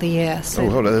throughout the year.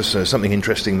 So there's something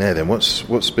interesting there then.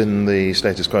 What's been the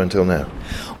status quo until now?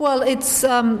 Well, it's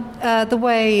the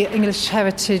way English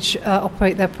Heritage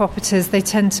operate their properties. They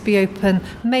tend to be open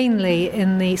mainly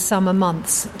in the summer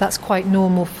months. That's quite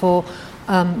normal for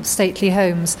stately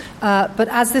homes. But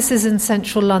as this is in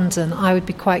central London, I would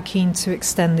be quite keen to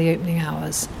extend the opening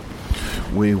hours.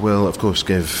 We will, of course,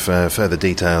 give further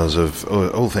details of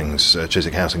all things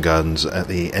Chiswick House and Gardens at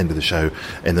the end of the show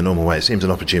in the normal way. It seems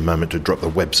an opportune moment to drop the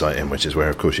website in, which is where,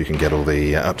 of course, you can get all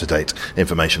the up-to-date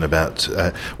information about,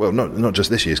 not just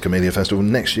this year's Camellia Festival,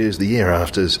 next year's, the year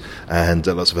after's, and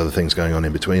lots of other things going on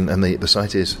in between. And the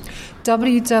site is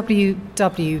www.chgt.org.uk.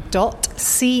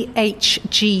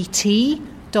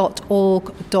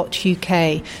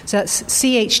 So that's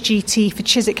CHGT for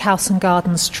Chiswick House and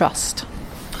Gardens Trust.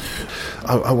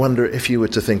 I wonder if you were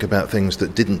to think about things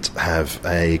that didn't have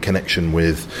a connection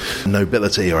with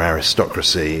nobility or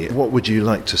aristocracy, what would you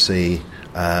like to see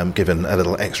given a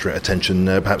little extra attention,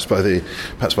 perhaps by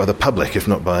the public, if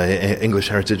not by English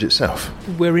Heritage itself?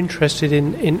 We're interested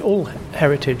in all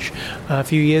heritage. A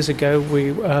few years ago, we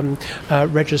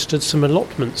registered some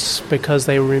allotments because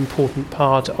they were an important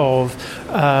part of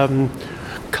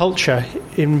culture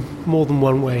in more than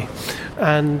one way.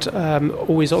 And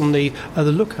always on the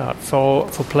lookout for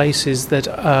places that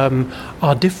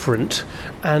are different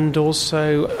and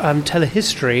also tell a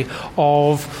history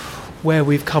of where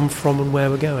we've come from and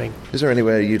where we're going. Is there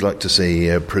anywhere you'd like to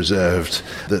see preserved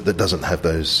that doesn't have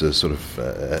those sort of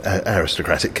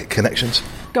aristocratic connections?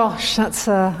 Gosh, that's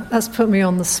put me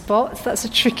on the spot. That's a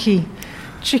tricky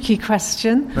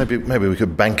question. Maybe we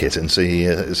could bank it and see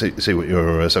what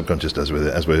your subconscious does with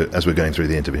it as we're going through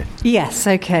the interview. Yes,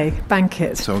 okay, bank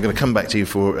it. So I'm going to come back to you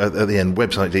for at the end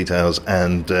website details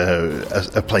and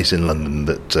a place in London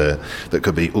that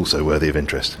could be also worthy of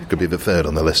interest. It could be the third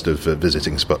on the list of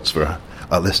visiting spots for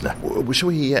our listener. Shall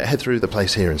we head through the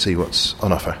place here and see what's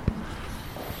on offer?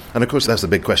 And of course that's the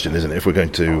big question, isn't it? If we're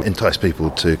going to entice people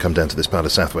to come down to this part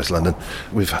of southwest London,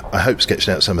 we've, I hope, sketched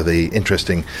out some of the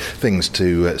interesting things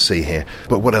to see here.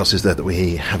 But what else is there that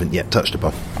we haven't yet touched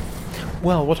upon?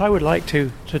 Well, what I would like to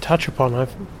touch upon,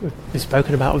 we've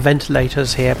spoken about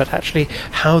ventilators here, but actually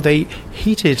how they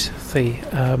heated the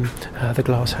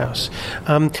glass house.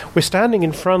 We're standing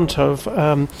in front of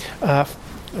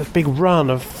a big run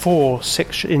of 4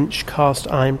 6-inch cast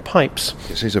iron pipes.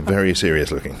 These are very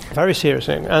serious looking. Very serious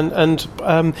looking.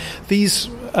 And these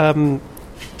are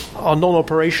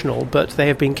non-operational, but they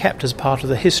have been kept as part of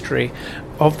the history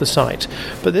of the site.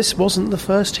 But this wasn't the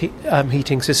first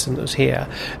heating system that was here.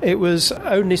 It was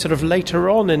only sort of later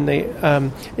on in the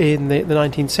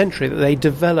 19th century that they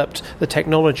developed the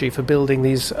technology for building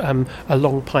these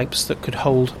long pipes that could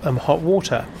hold hot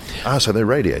water. So they're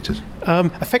radiators?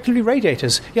 Effectively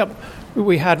radiators, yep.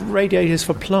 We had radiators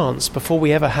for plants before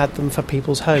we ever had them for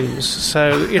people's homes.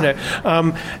 So,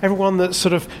 everyone that's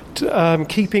sort of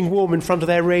keeping warm in front of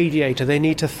their radiator, they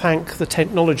need to thank the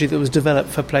technology that was developed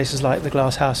for places like the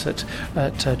glass house at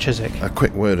Chiswick. A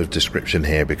quick word of description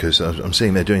here, because I'm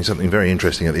seeing they're doing something very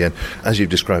interesting at the end. As you've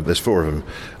described, there's 4 of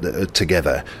them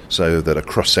together, so that a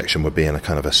cross-section would be in a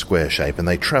kind of a square shape, and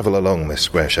they travel along this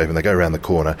square shape, and they go around the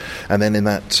corner, and then in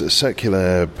that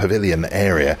circular pavilion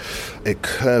area, it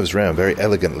curves round very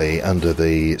elegantly under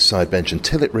the side bench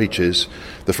until it reaches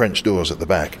the French doors at the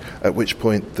back, at which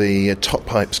point the top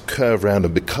pipes curve round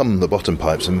and become the bottom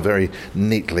pipes and very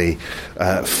neatly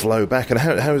flow back. And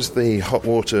how is the hot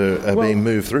water being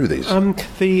moved through these?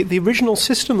 The original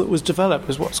system that was developed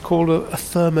was what's called a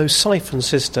thermosiphon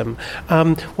system.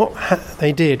 What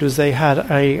they did was they had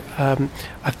a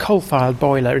coal-fired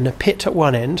boiler in a pit at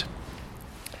one end,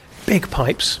 big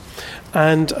pipes,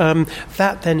 and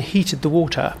that then heated the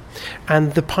water,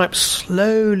 and the pipes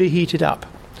slowly heated up.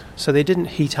 so they didn't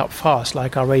heat up fast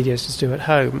like our radiators do at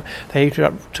home. They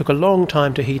took a long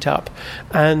time to heat up,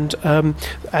 and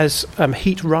as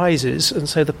heat rises, and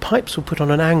so the pipes were put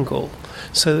on an angle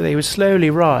so that they would slowly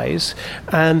rise,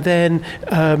 and then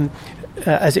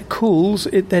as it cools,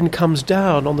 it then comes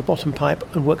down on the bottom pipe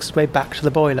and works its way back to the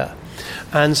boiler.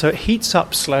 And so it heats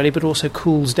up slowly but also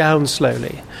cools down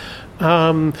slowly.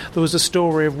 There was a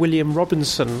story of William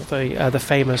Robinson, the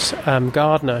famous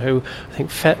gardener, who I think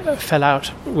fell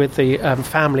out with the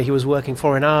family he was working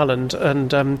for in Ireland and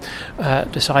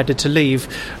decided to leave.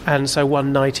 And so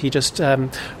one night he just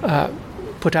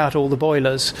put out all the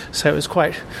boilers, so it was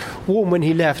quite warm when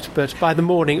he left, but by the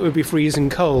morning it would be freezing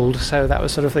cold. So that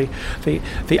was sort of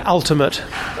the ultimate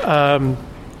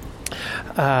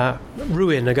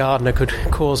ruin a gardener could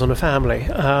cause on a family.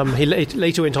 He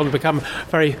later went on to become a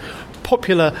very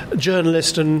popular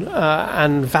journalist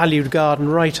and valued garden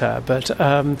writer, but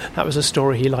that was a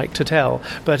story he liked to tell.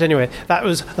 But anyway, that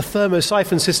was a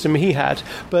thermosiphon system he had.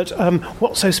 But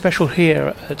what's so special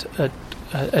here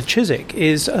at Chiswick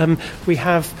is we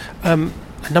have a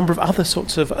number of other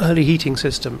sorts of early heating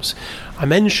systems. I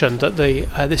mentioned that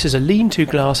this is a lean-to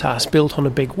glass house built on a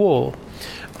big wall,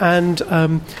 and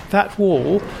that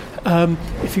wall,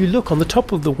 if you look on the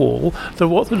top of the wall, there are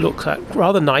what look like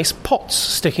rather nice pots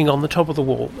sticking on the top of the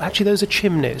wall. Actually, those are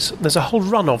chimneys. There's a whole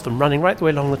run of them running right the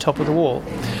way along the top of the wall,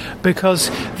 because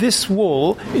this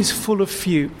wall is full of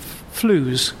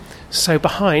flues. So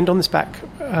behind, on this back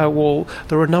wall,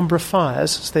 there are a number of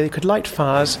fires, so they could light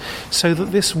fires, so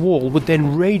that this wall would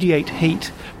then radiate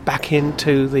heat back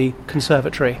into the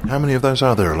conservatory. How many of those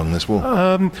are there along this wall?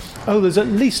 There's at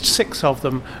least 6 of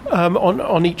them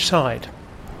on each side.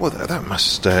 Well, that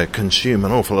must consume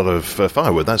an awful lot of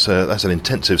firewood. That's an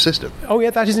intensive system. Oh,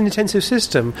 yeah, that is an intensive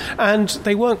system. And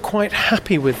they weren't quite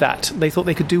happy with that. They thought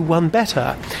they could do one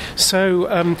better.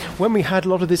 So when we had a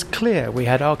lot of this clear, we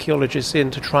had archaeologists in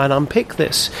to try and unpick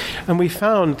this. And we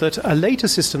found that a later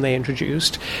system they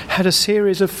introduced had a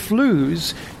series of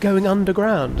flues going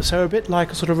underground. So a bit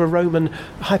like a sort of a Roman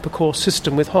hypercore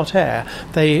system with hot air.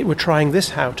 They were trying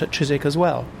this out at Chiswick as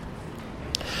well.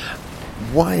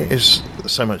 Why is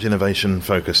so much innovation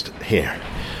focused here?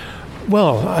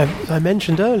 Well, I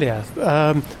mentioned earlier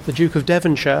the Duke of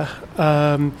Devonshire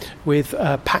with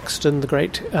Paxton, the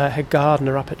great head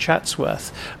gardener up at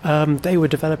Chatsworth. They were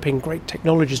developing great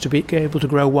technologies to be able to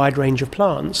grow a wide range of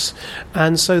plants,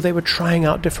 and so they were trying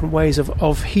out different ways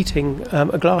of heating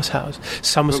a glass house.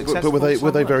 Some were successful. But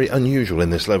were they very unusual in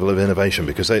this level of innovation?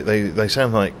 Because they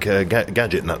sound like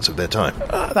gadget nuts of their time.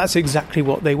 That's exactly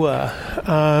what they were,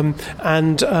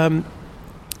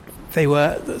 they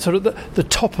were sort of the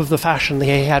top of the fashion.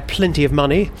 He had plenty of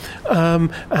money,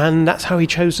 and that's how he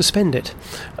chose to spend it.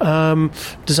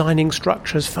 Designing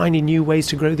structures, finding new ways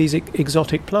to grow these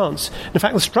exotic plants. In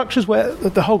fact, the structures where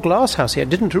the whole glass house here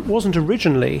wasn't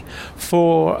originally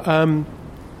for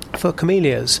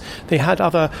camellias. They had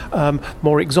other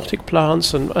more exotic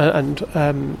plants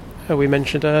and we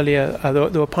mentioned earlier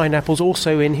there were pineapples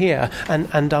also in here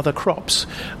and other crops.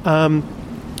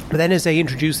 But then, as they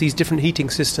introduced these different heating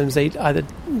systems,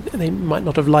 they might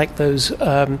not have liked those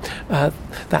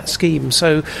that scheme,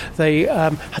 so they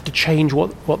had to change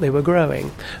what they were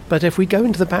growing. But if we go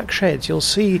into the back sheds, you'll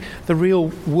see the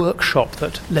real workshop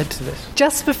that led to this.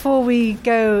 Just before we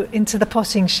go into the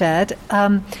potting shed,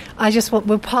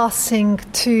 we're passing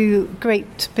 2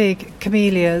 great big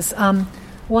camellias.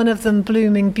 One of them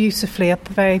blooming beautifully, a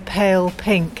very pale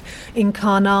pink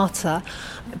incarnata.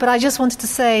 But I just wanted to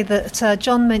say that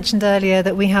John mentioned earlier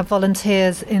that we have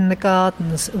volunteers in the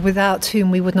gardens without whom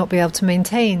we would not be able to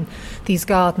maintain these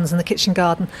gardens and the kitchen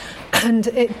garden. And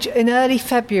in early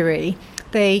February,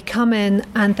 they come in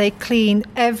and they clean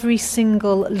every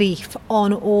single leaf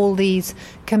on all these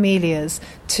camellias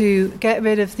to get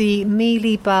rid of the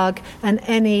mealy bug and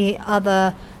any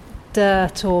other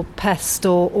dirt or pest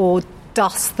or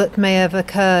dust that may have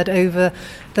occurred over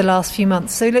the last few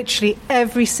months. So literally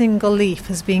every single leaf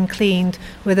has been cleaned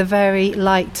with a very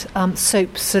light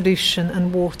soap solution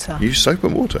and water. You use soap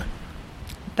and water?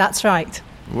 That's right.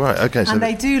 Right, okay. So and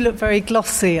they do look very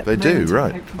glossy at the moment. They do,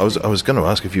 right. I was going to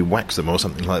ask if you wax them or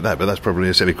something like that, but that's probably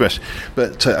a silly question.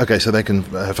 But, okay, so they can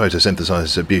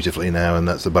photosynthesise beautifully now, and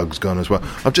that's the bugs gone as well.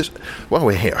 While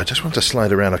we're here, I just want to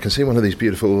slide around. I can see one of these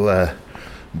beautiful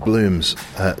blooms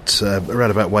at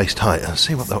around about waist height, and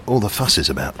see what all the fuss is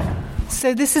about.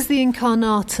 So this is the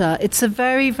incarnata. It's a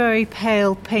very, very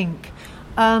pale pink.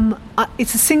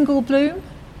 It's a single bloom.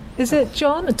 Is it,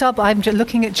 John? A double. I'm just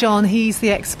looking at John. He's the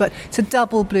expert. It's a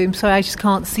double bloom, so I just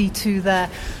can't see 2 there.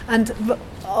 And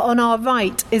on our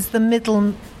right is the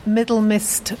middle middle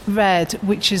mist red,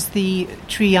 which is the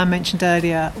tree I mentioned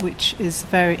earlier, which is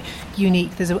very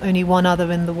unique. There's only one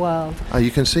other in the world.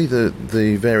 You can see the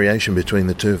variation between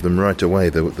the two of them right away.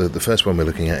 The first one we're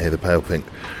looking at here, the pale pink,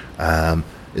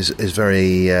 is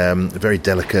very very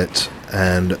delicate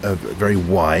and very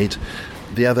wide.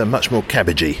 The other much more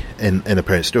cabbagey in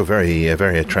appearance, still very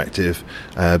very attractive,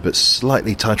 but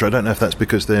slightly tighter. I don't know if that's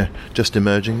because they're just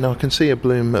emerging. No, I can see a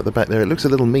bloom at the back there. It looks a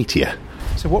little meatier.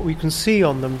 So what we can see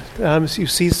on them, you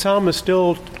see some are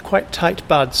still quite tight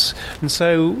buds, and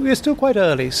so we're still quite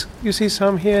early. You see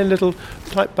some here, little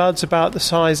tight buds about the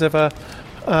size of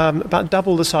about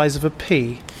double the size of a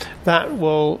pea. That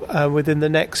will, within the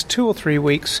next 2 or 3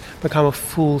 weeks, become a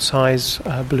full-size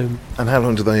bloom. And how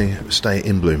long do they stay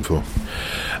in bloom for?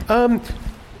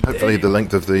 Hopefully the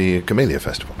length of the Camellia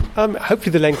Festival.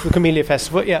 Hopefully the length of the Camellia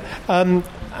Festival, yeah.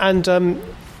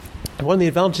 One of the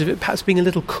advantages of it perhaps being a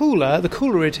little cooler, the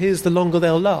cooler it is, the longer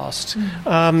they'll last.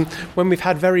 When we've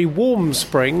had very warm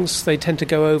springs, they tend to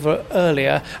go over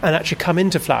earlier and actually come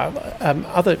into flower.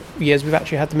 Other years we've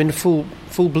actually had them in full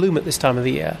bloom at this time of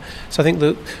the year. So I think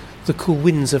the cool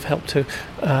winds have helped to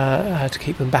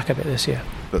keep them back a bit this year.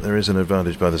 But there is an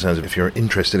advantage by the sounds of it. If you're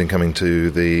interested in coming to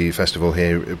the festival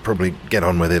here, probably get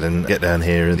on with it and get down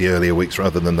here in the earlier weeks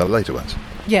rather than the later ones.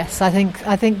 Yes, I think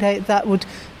that would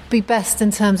be best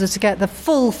in terms of to get the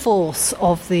full force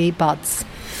of the buds.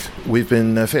 We've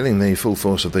been feeling the full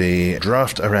force of the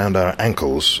draft around our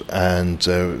ankles, and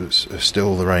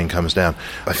still the rain comes down.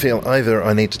 I feel either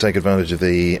I need to take advantage of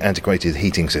the antiquated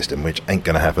heating system, which ain't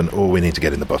going to happen, or we need to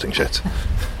get in the potting sheds.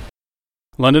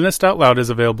 Londonist Out Loud is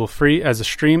available free as a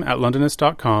stream at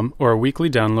londonist.com or a weekly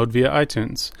download via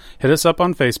iTunes. Hit us up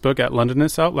on Facebook at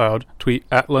Londonist Out Loud, tweet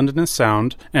at Londonist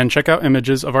Sound, and check out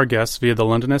images of our guests via the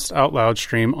Londonist Out Loud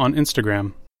stream on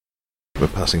Instagram. We're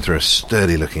passing through a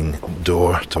sturdy-looking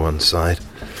door to one side,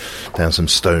 down some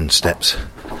stone steps,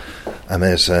 and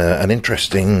there's an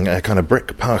interesting kind of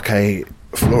brick parquet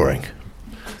flooring.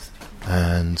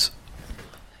 And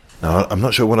now, I'm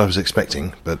not sure what I was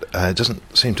expecting, but it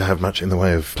doesn't seem to have much in the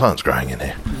way of plants growing in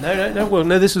here. No. Well,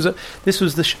 no. This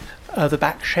was the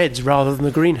back sheds rather than the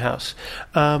greenhouse,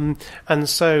 and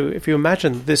so if you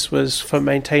imagine this was for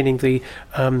maintaining the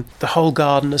whole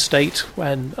garden estate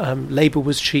when labour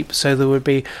was cheap, so there would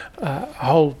be a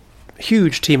whole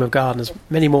huge team of gardeners,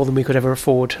 many more than we could ever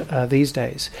afford these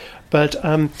days. But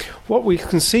what we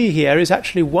can see here is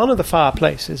actually one of the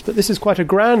fireplaces, but this is quite a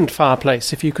grand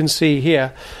fireplace, if you can see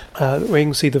here, where you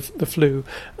can see the flue.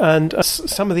 And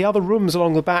some of the other rooms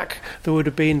along the back, there would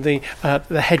have been the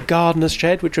head gardener's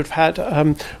shed, which would have had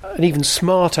an even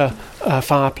smarter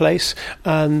fireplace,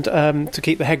 and to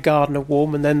keep the head gardener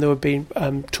warm. And then there would be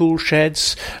tool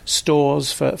sheds,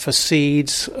 stores for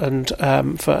seeds, and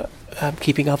for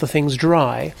keeping other things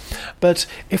dry. But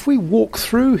if we walk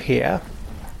through here,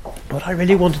 what I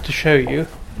really wanted to show you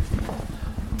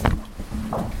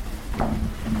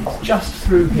is just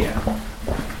through here.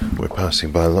 We're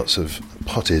passing by lots of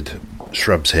potted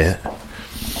shrubs here,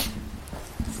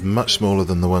 much smaller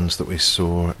than the ones that we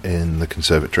saw in the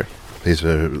conservatory. These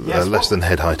are less than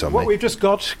head height on me. What we've just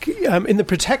got in the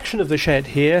protection of the shed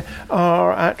here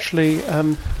are actually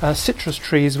citrus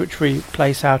trees which we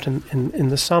place out in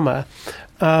the summer.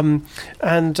 And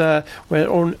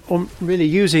we're really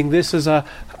using this as a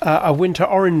winter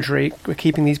orangery. We're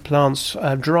keeping these plants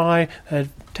dry,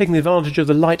 taking advantage of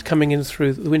the light coming in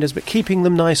through the windows, but keeping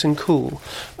them nice and cool,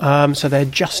 so they're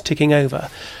just ticking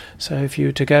over. So if you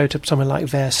were to go to somewhere like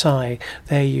Versailles,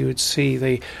 there you would see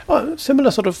the similar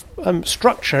sort of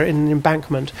structure in an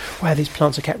embankment where these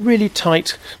plants are kept really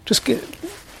tight, just get a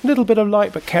little bit of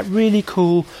light but kept really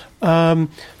cool,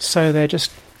 so they're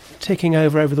just ticking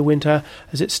over the winter.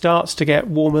 As it starts to get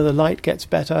warmer, the light gets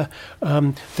better,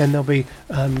 then they'll be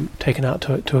taken out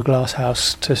to a glass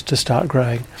house to start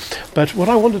growing. But what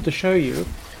I wanted to show you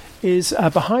is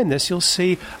behind this you'll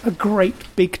see a great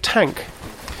big tank.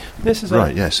 This is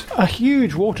a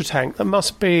huge water tank that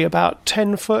must be about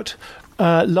 10 foot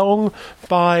long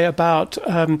by about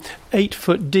 8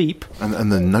 foot deep.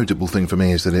 And the notable thing for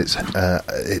me is that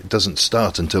it doesn't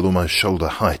start until almost shoulder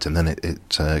height, and then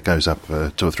it goes up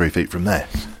 2 or 3 feet from there.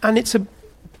 And it's a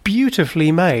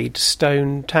beautifully made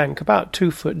stone tank, about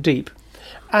 2 foot deep.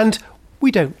 And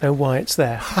we don't know why it's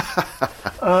there.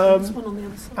 There's one on the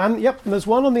other side. And there's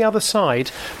one on the other side.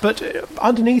 But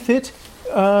underneath it,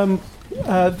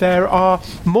 there are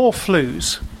more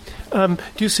flues. Do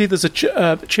you see there's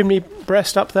a chimney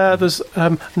breast up there? There's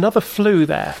another flue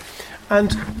there.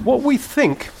 And what we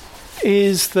think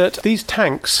is that these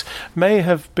tanks may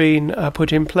have been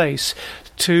put in place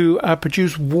to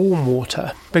produce warm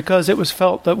water, because it was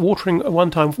felt that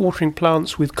watering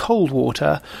plants with cold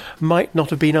water might not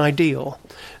have been ideal.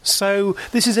 So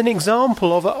this is an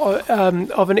example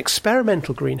of an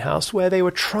experimental greenhouse where they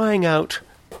were trying out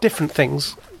different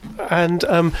things, and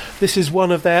this is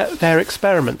one of their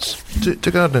experiments. Do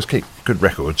gardeners keep good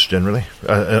records generally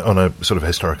on a sort of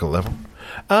historical level?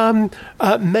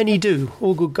 Many do.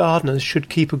 All good gardeners should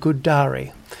keep a good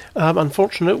diary.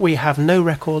 Unfortunately, we have no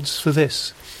records for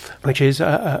this, which is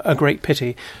a great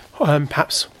pity.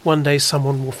 Perhaps one day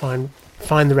someone will find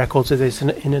the records of this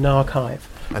in an archive.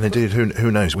 And indeed,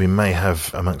 who knows, we may have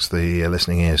amongst the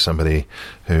listening ears somebody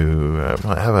who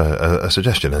might have a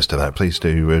suggestion as to that. Please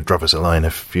do drop us a line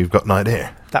if you've got an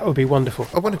idea. That would be wonderful.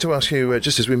 I wanted to ask you,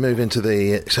 just as we move into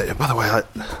by the way,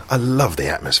 I love the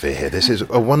atmosphere here. This is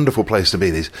a wonderful place to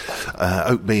be. These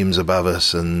oak beams above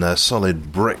us and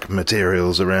solid brick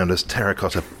materials around us,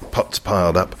 terracotta pots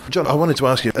piled up. John, I wanted to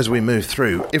ask you, as we move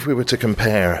through, if we were to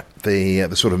compare the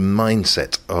sort of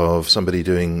mindset of somebody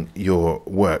doing your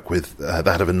work with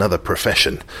that of another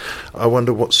profession, I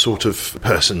wonder what sort of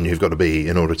person you've got to be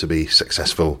in order to be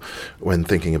successful when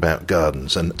thinking about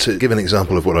gardens. And to give an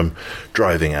example of what I'm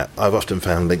driving at, I've often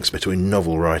found links between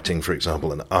novel writing, for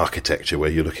example, and architecture,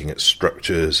 where you're looking at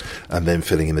structures and then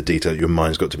filling in the detail. Your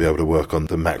mind's got to be able to work on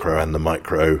the macro and the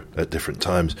micro at different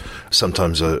times.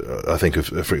 Sometimes I think of,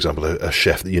 for example, a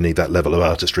chef, that you need that level of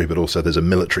artistry, but also there's a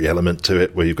military element to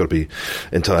it where you've got to be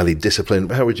entirely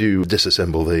disciplined. How would you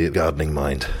disassemble the gardening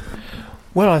mind?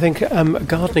 Well, I think a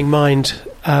gardening mind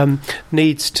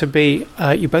needs to be,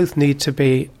 you both need to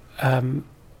be a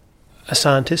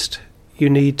scientist. You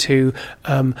need to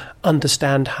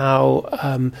understand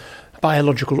how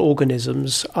biological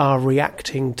organisms are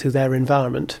reacting to their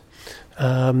environment.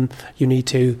 You need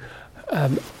to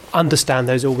understand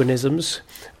those organisms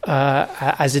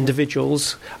as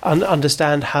individuals and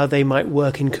understand how they might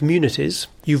work in communities.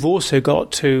 You've also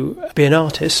got to be an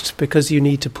artist, because you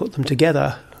need to put them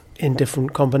together in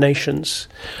different combinations.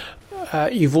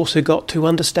 You've also got to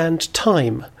understand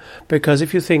time, because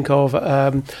if you think of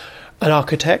an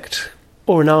architect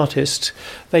or an artist,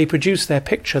 they produce their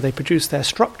picture, they produce their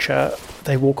structure,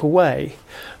 they walk away.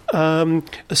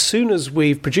 As soon as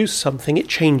we've produced something, it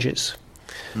changes.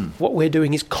 What we're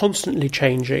doing is constantly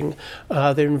changing.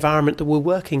 The environment that we're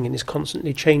working in is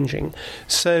constantly changing.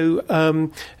 So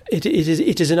it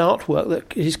is an artwork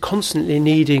that is constantly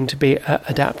needing to be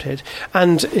adapted.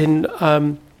 And in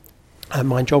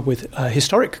my job with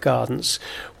historic gardens,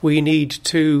 we need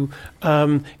to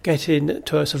get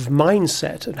into a sort of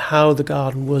mindset of how the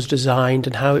garden was designed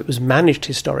and how it was managed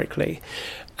historically,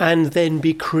 and then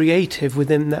be creative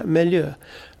within that milieu.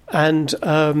 And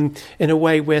in a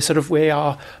way where we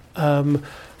are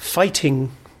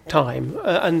fighting time.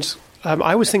 And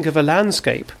I always think of a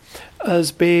landscape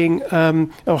as being,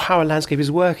 or how a landscape is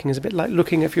working, is a bit like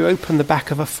looking, if you open the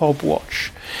back of a fob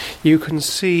watch, you can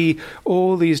see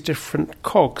all these different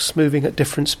cogs moving at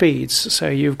different speeds. So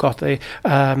you've got the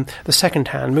second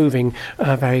hand moving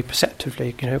very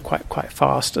perceptively, quite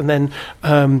fast, and then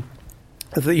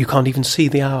that you can't even see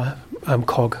the hour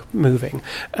cog moving.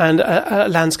 And a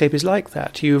landscape is like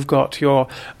that. You've got your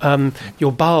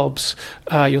bulbs,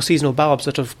 your seasonal bulbs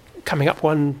that are coming up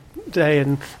one day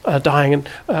and dying, and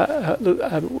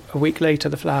a week later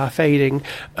the flower fading,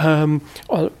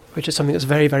 which is something that's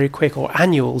very, very quick, or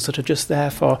annuals that are just there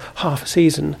for half a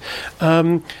season.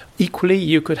 Equally,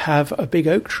 you could have a big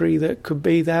oak tree that could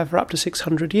be there for up to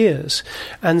 600 years.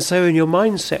 And so in your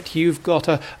mindset, you've got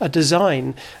a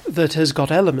design that has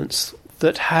got elements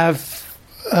that have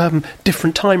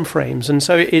different time frames. And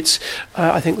so it's,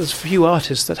 I think there's few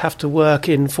artists that have to work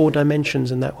in 4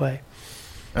 dimensions in that way.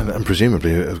 And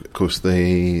presumably, of course,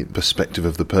 the perspective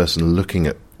of the person looking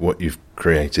at what you've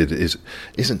created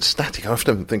isn't static. I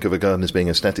often think of a garden as being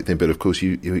a static thing, but of course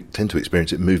you tend to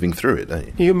experience it moving through it, don't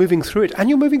you? You're moving through it, and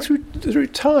you're moving through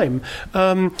time.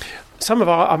 Some of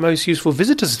our most useful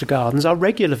visitors to gardens are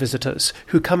regular visitors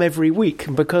who come every week,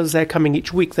 and because they're coming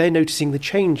each week, they're noticing the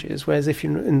changes, whereas if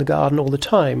you're in the garden all the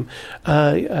time,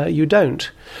 you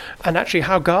don't. And actually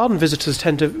how garden visitors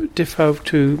tend to differ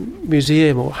to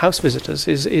museum or house visitors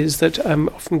is that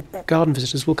often garden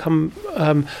visitors will come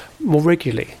more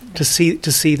regularly to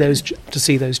see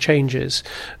those changes,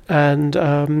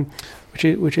 and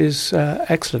which is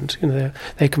excellent.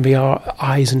 They can be our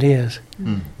eyes and ears.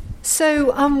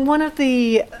 So one of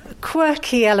the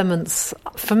quirky elements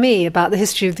for me about the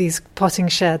history of these potting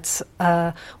sheds,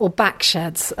 or back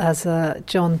sheds, as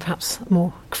John perhaps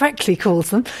more correctly calls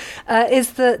them,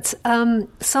 is that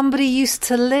somebody used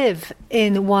to live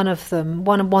in one of them,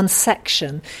 one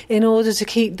section, in order to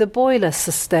keep the boiler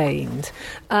sustained.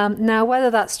 Now, whether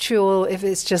that's true or if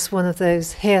it's just one of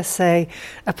those hearsay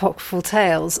apocryphal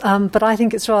tales, but I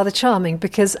think it's rather charming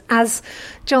because, as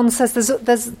John says,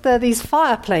 there are these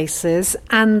fireplaces,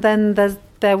 and then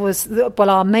there was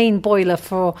our main boiler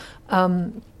for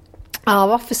our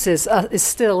offices is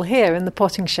still here in the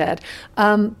potting shed,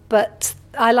 but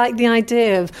I like the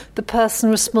idea of the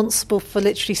person responsible for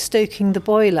literally stoking the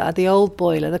boiler, the old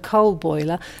boiler, the coal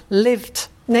boiler, lived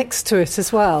next to it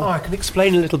as well. Oh, I can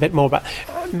explain a little bit more about.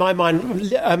 In my mind,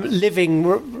 living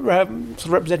sort of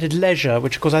represented leisure,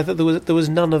 which of course I thought there was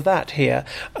none of that here.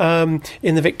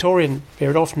 In the Victorian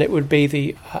period, often it would be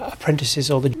the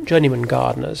apprentices or the journeyman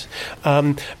gardeners.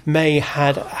 May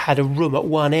had a room at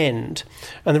one end,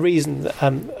 and the reason,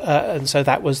 and so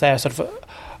that was their sort of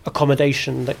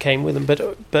accommodation that came with them,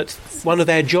 but one of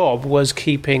their job was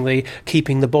keeping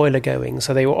the boiler going.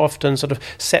 So they were often sort of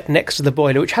set next to the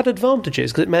boiler, which had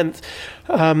advantages because it meant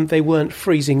they weren't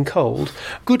freezing cold.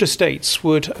 Good estates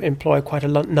would employ quite a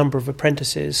number of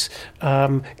apprentices,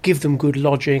 give them good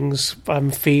lodgings,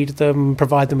 feed them,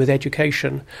 provide them with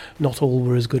education. Not all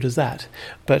were as good as that,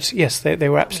 but yes, they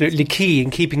were absolutely key in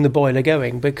keeping the boiler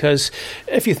going, because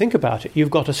if you think about it,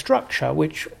 you've got a structure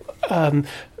which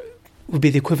would be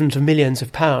the equivalent of millions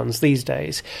of pounds these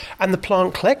days, and the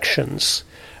plant collections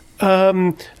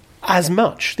as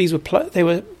much. They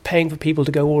were paying for people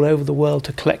to go all over the world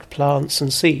to collect plants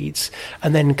and seeds,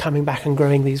 and then coming back and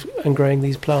growing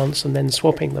these plants and then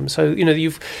swapping them. So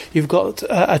you've got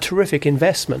a terrific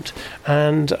investment,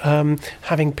 and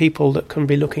having people that can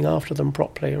be looking after them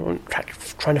properly, and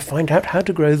trying to find out how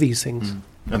to grow these things.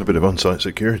 And a bit of on-site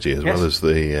security as well as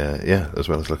as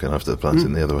well as looking after the plants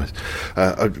in the other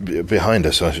ways. Behind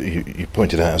us, you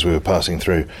pointed out as we were passing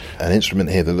through, an instrument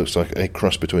here that looks like a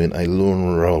cross between a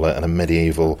lawn roller and a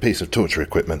medieval piece of torture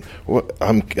equipment.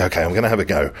 I'm going to have a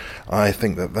go. I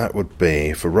think that would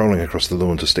be for rolling across the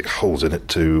lawn to stick holes in it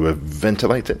to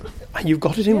ventilate it. You've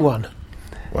got it in one.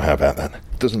 Well, how about that?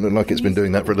 Doesn't look like it's been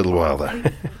doing that for a little while, though.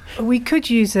 We could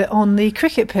use it on the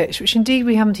cricket pitch, which indeed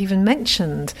we haven't even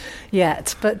mentioned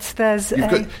yet. But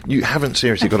you haven't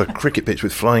seriously got a cricket pitch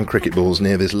with flying cricket balls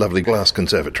near this lovely glass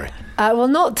conservatory? Well,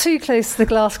 not too close to the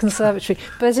glass conservatory,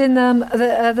 but in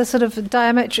the sort of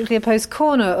diametrically opposed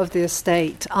corner of the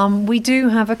estate, we do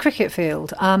have a cricket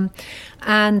field.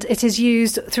 And it is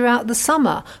used throughout the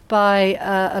summer by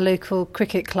a local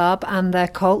cricket club and their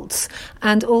colts,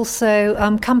 and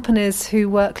also companies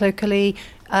who work locally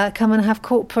come and have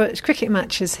corporate cricket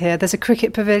matches here. There's a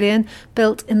cricket pavilion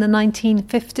built in the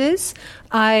 1950s.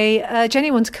 I urge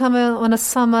anyone to come on a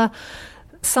summer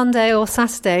Sunday or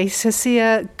Saturday to see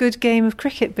a good game of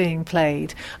cricket being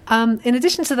played. In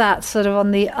addition to that, sort of on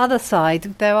the other side,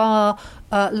 there are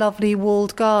lovely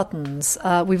walled gardens.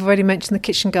 We've already mentioned the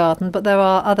kitchen garden, but there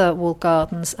are other walled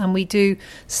gardens, and we do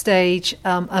stage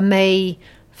a May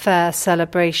Fair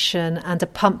celebration and a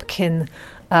pumpkin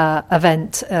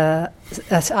event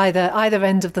at either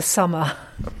end of the summer.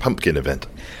 A pumpkin event?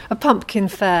 A pumpkin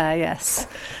fair, yes.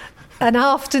 An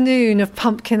afternoon of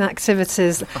pumpkin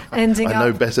activities ending up... I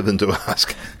know better than to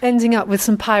ask. Ending up with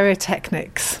some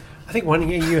pyrotechnics. I think one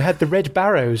year you had the red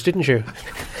barrows, didn't you?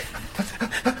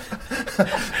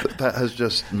 That has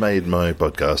just made my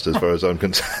podcast as far as I'm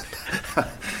concerned.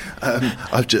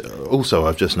 I've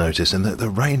just noticed, and the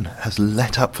rain has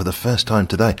let up for the first time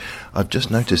today. I've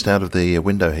just noticed out of the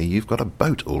window here, you've got a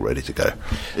boat all ready to go.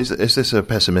 Is this a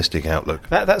pessimistic outlook?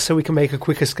 That's so we can make a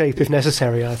quick escape if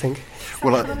necessary, I think.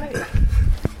 Well,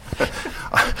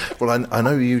 I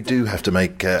know you do have to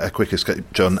make a quick escape,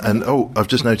 John. And I've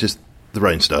just noticed the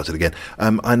rain started again.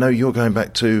 I know you're going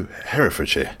back to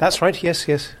Herefordshire. That's right. Yes.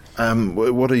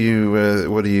 What are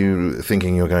you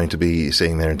thinking you're going to be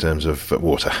seeing there in terms of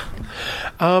water?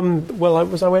 Well,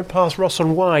 I went past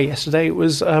Ross-on-Wye yesterday. It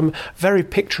was very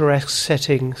picturesque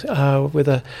setting with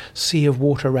a sea of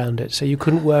water around it, so you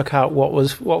couldn't work out what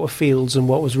were fields and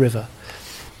what was river.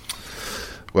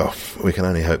 Well, we can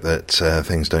only hope that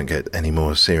things don't get any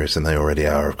more serious than they already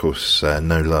are. Of course,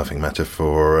 no laughing matter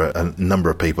for a number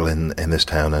of people in this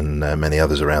town and many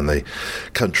others around the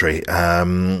country.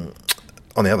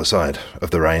 on the other side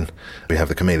of the rain, we have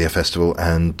the Camellia Festival,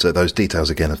 and those details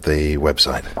again of the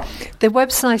website. The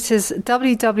website is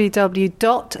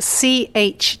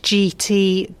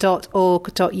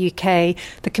www.chgt.org.uk.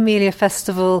 The Camellia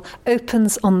Festival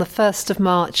opens on the 1st of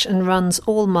March and runs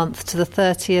all month to the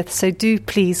 30th, so do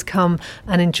please come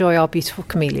and enjoy our beautiful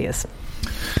camellias.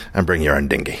 And bring your own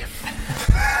dinghy.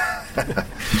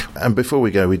 And before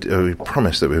we go, we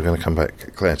promised that we were going to come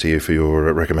back, Claire, to you for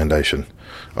your recommendation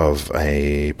of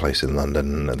a place in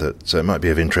London that might be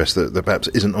of interest, that perhaps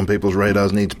isn't on people's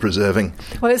radars, needs preserving.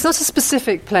 Well, it's not a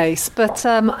specific place, but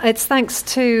it's thanks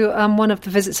to one of the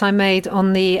visits I made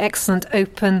on the excellent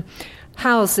open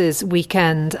houses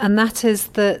weekend, and that is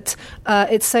that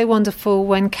it's so wonderful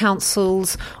when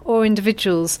councils or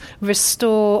individuals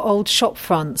restore old shop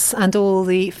fronts and all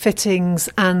the fittings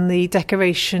and the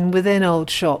decoration within old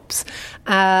shops.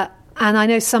 And I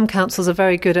know some councils are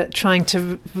very good at trying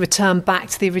to return back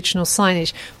to the original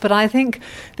signage, but I think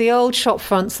the old shop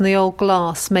fronts and the old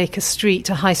glass make a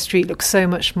high street, look so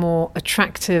much more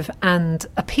attractive and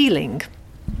appealing.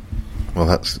 Well,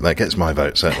 that gets my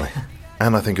vote, certainly.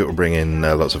 And I think it will bring in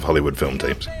lots of Hollywood film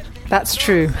teams. That's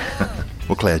true.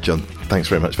 Well, Claire, John, thanks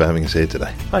very much for having us here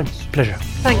today. My pleasure.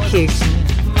 Thank you.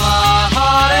 My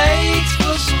heart aches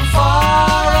for some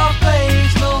far-off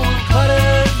place. No one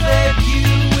cutters their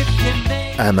view with their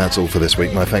name. And that's all for this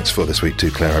week. My thanks for this week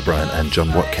to Claire O'Brien and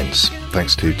John Watkins.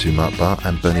 Thanks to Mark Barr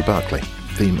and Bernie Barclay.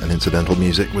 Theme and incidental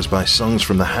music was by Songs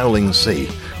from the Howling Sea,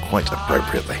 quite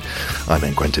appropriately. I'm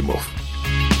N. Quentin Wolfe.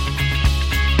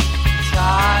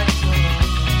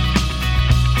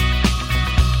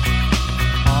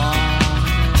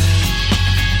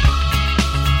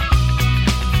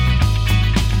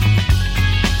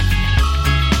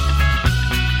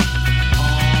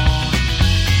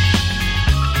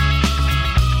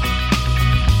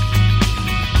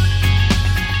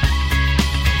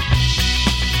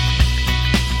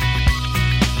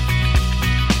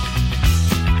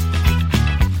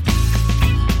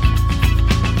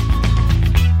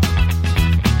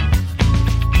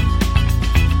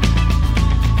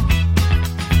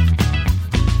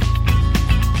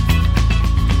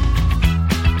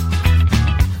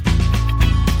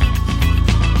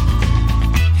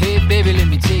 Baby, let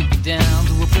me take you down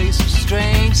to a place of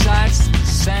strange sights and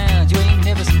sounds. You ain't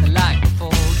never seen the like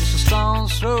before. Just a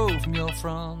stone's throw from your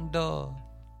front door.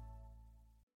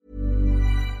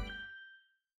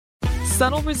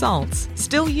 Subtle results,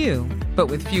 still you, but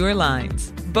with fewer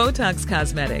lines. Botox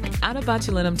Cosmetic, out of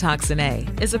botulinum toxin A,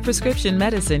 is a prescription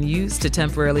medicine used to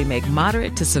temporarily make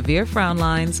moderate to severe frown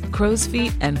lines, crow's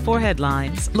feet, and forehead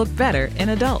lines look better in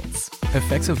adults.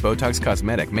 Effects of Botox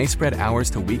Cosmetic may spread hours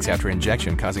to weeks after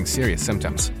injection, causing serious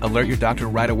symptoms. Alert your doctor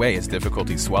right away as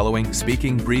difficulty swallowing,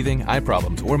 speaking, breathing, eye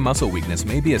problems, or muscle weakness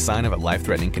may be a sign of a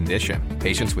life-threatening condition.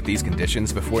 Patients with these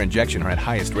conditions before injection are at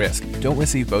highest risk. Don't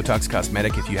receive Botox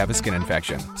Cosmetic if you have a skin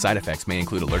infection. Side effects may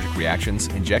include allergic reactions,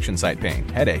 injection site pain,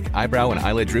 headache, eyebrow and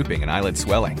eyelid drooping, and eyelid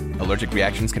swelling. Allergic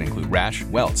reactions can include rash,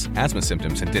 welts, asthma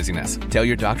symptoms, and dizziness. Tell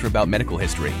your doctor about medical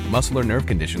history, muscle or nerve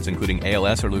conditions including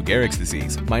ALS or Lou Gehrig's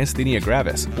disease, myasthenia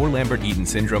gravis, or Lambert-Eaton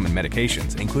syndrome, and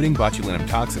medications, including botulinum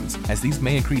toxins, as these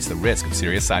may increase the risk of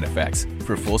serious side effects.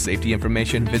 For full safety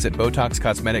information, visit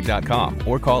BotoxCosmetic.com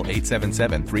or call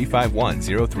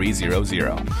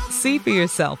 877-351-0300. See for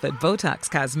yourself at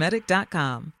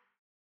BotoxCosmetic.com.